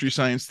of Mystery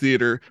Science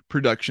Theater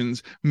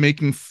productions,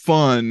 making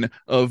fun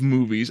of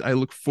movies. I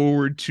look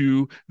forward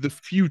to the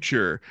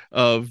future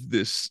of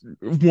this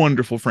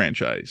wonderful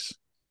franchise.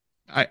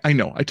 I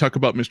know I talk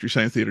about Mystery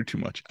Science Theater too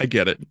much. I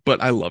get it,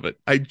 but I love it.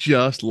 I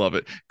just love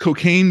it.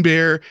 Cocaine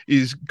Bear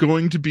is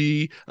going to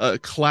be a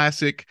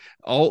classic.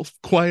 All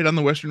Quiet on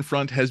the Western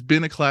Front has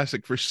been a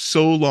classic for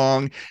so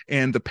long,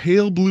 and The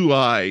Pale Blue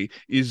Eye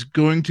is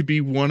going to be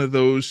one of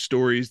those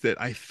stories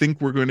that I think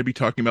we're going to be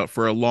talking about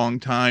for a long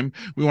time.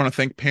 We want to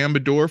thank Pam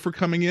Bedore for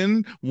coming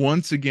in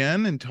once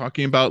again and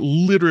talking about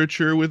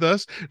literature with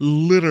us,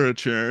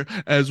 literature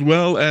as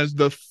well as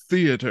the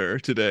theater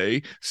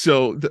today.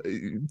 So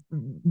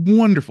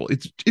wonderful.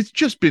 It's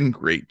just been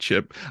great,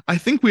 Chip. I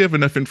think we have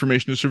enough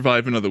information to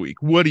survive another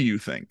week. What do you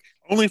think?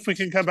 Only if we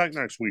can come back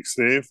next week,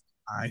 Steve.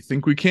 I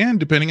think we can,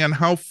 depending on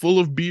how full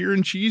of beer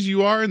and cheese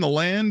you are in the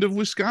land of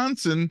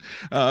Wisconsin.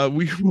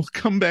 We will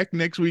come back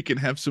next week and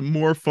have some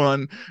more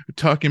fun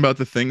talking about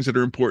the things that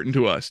are important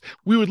to us.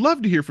 We would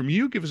love to hear from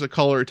you. Give us a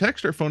call or a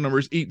text. Our phone number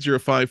is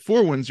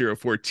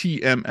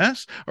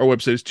 805-410-4TMS. Our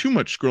website is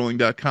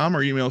toomuchscrolling.com.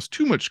 Our email is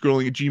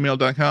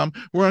toomuchscrolling@gmail.com.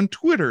 We're on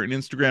Twitter and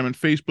Instagram and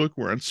Facebook.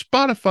 We're on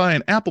Spotify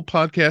and Apple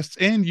Podcasts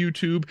and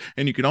YouTube.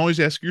 And you can always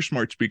ask your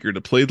smart speaker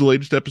to play the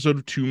latest episode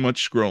of Too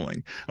Much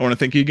Scrolling. I want to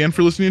thank you again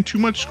for listening to Too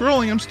Much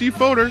Scrolling. I'm Steve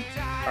Fodor.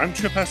 I'm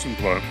Chip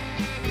Hessenblood.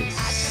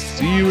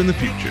 See you in the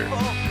future. So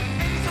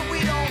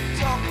we don't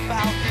talk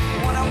about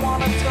what I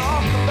want to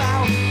talk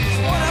about. It's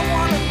what I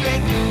want to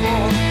thank you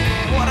for.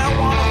 What I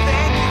want to thank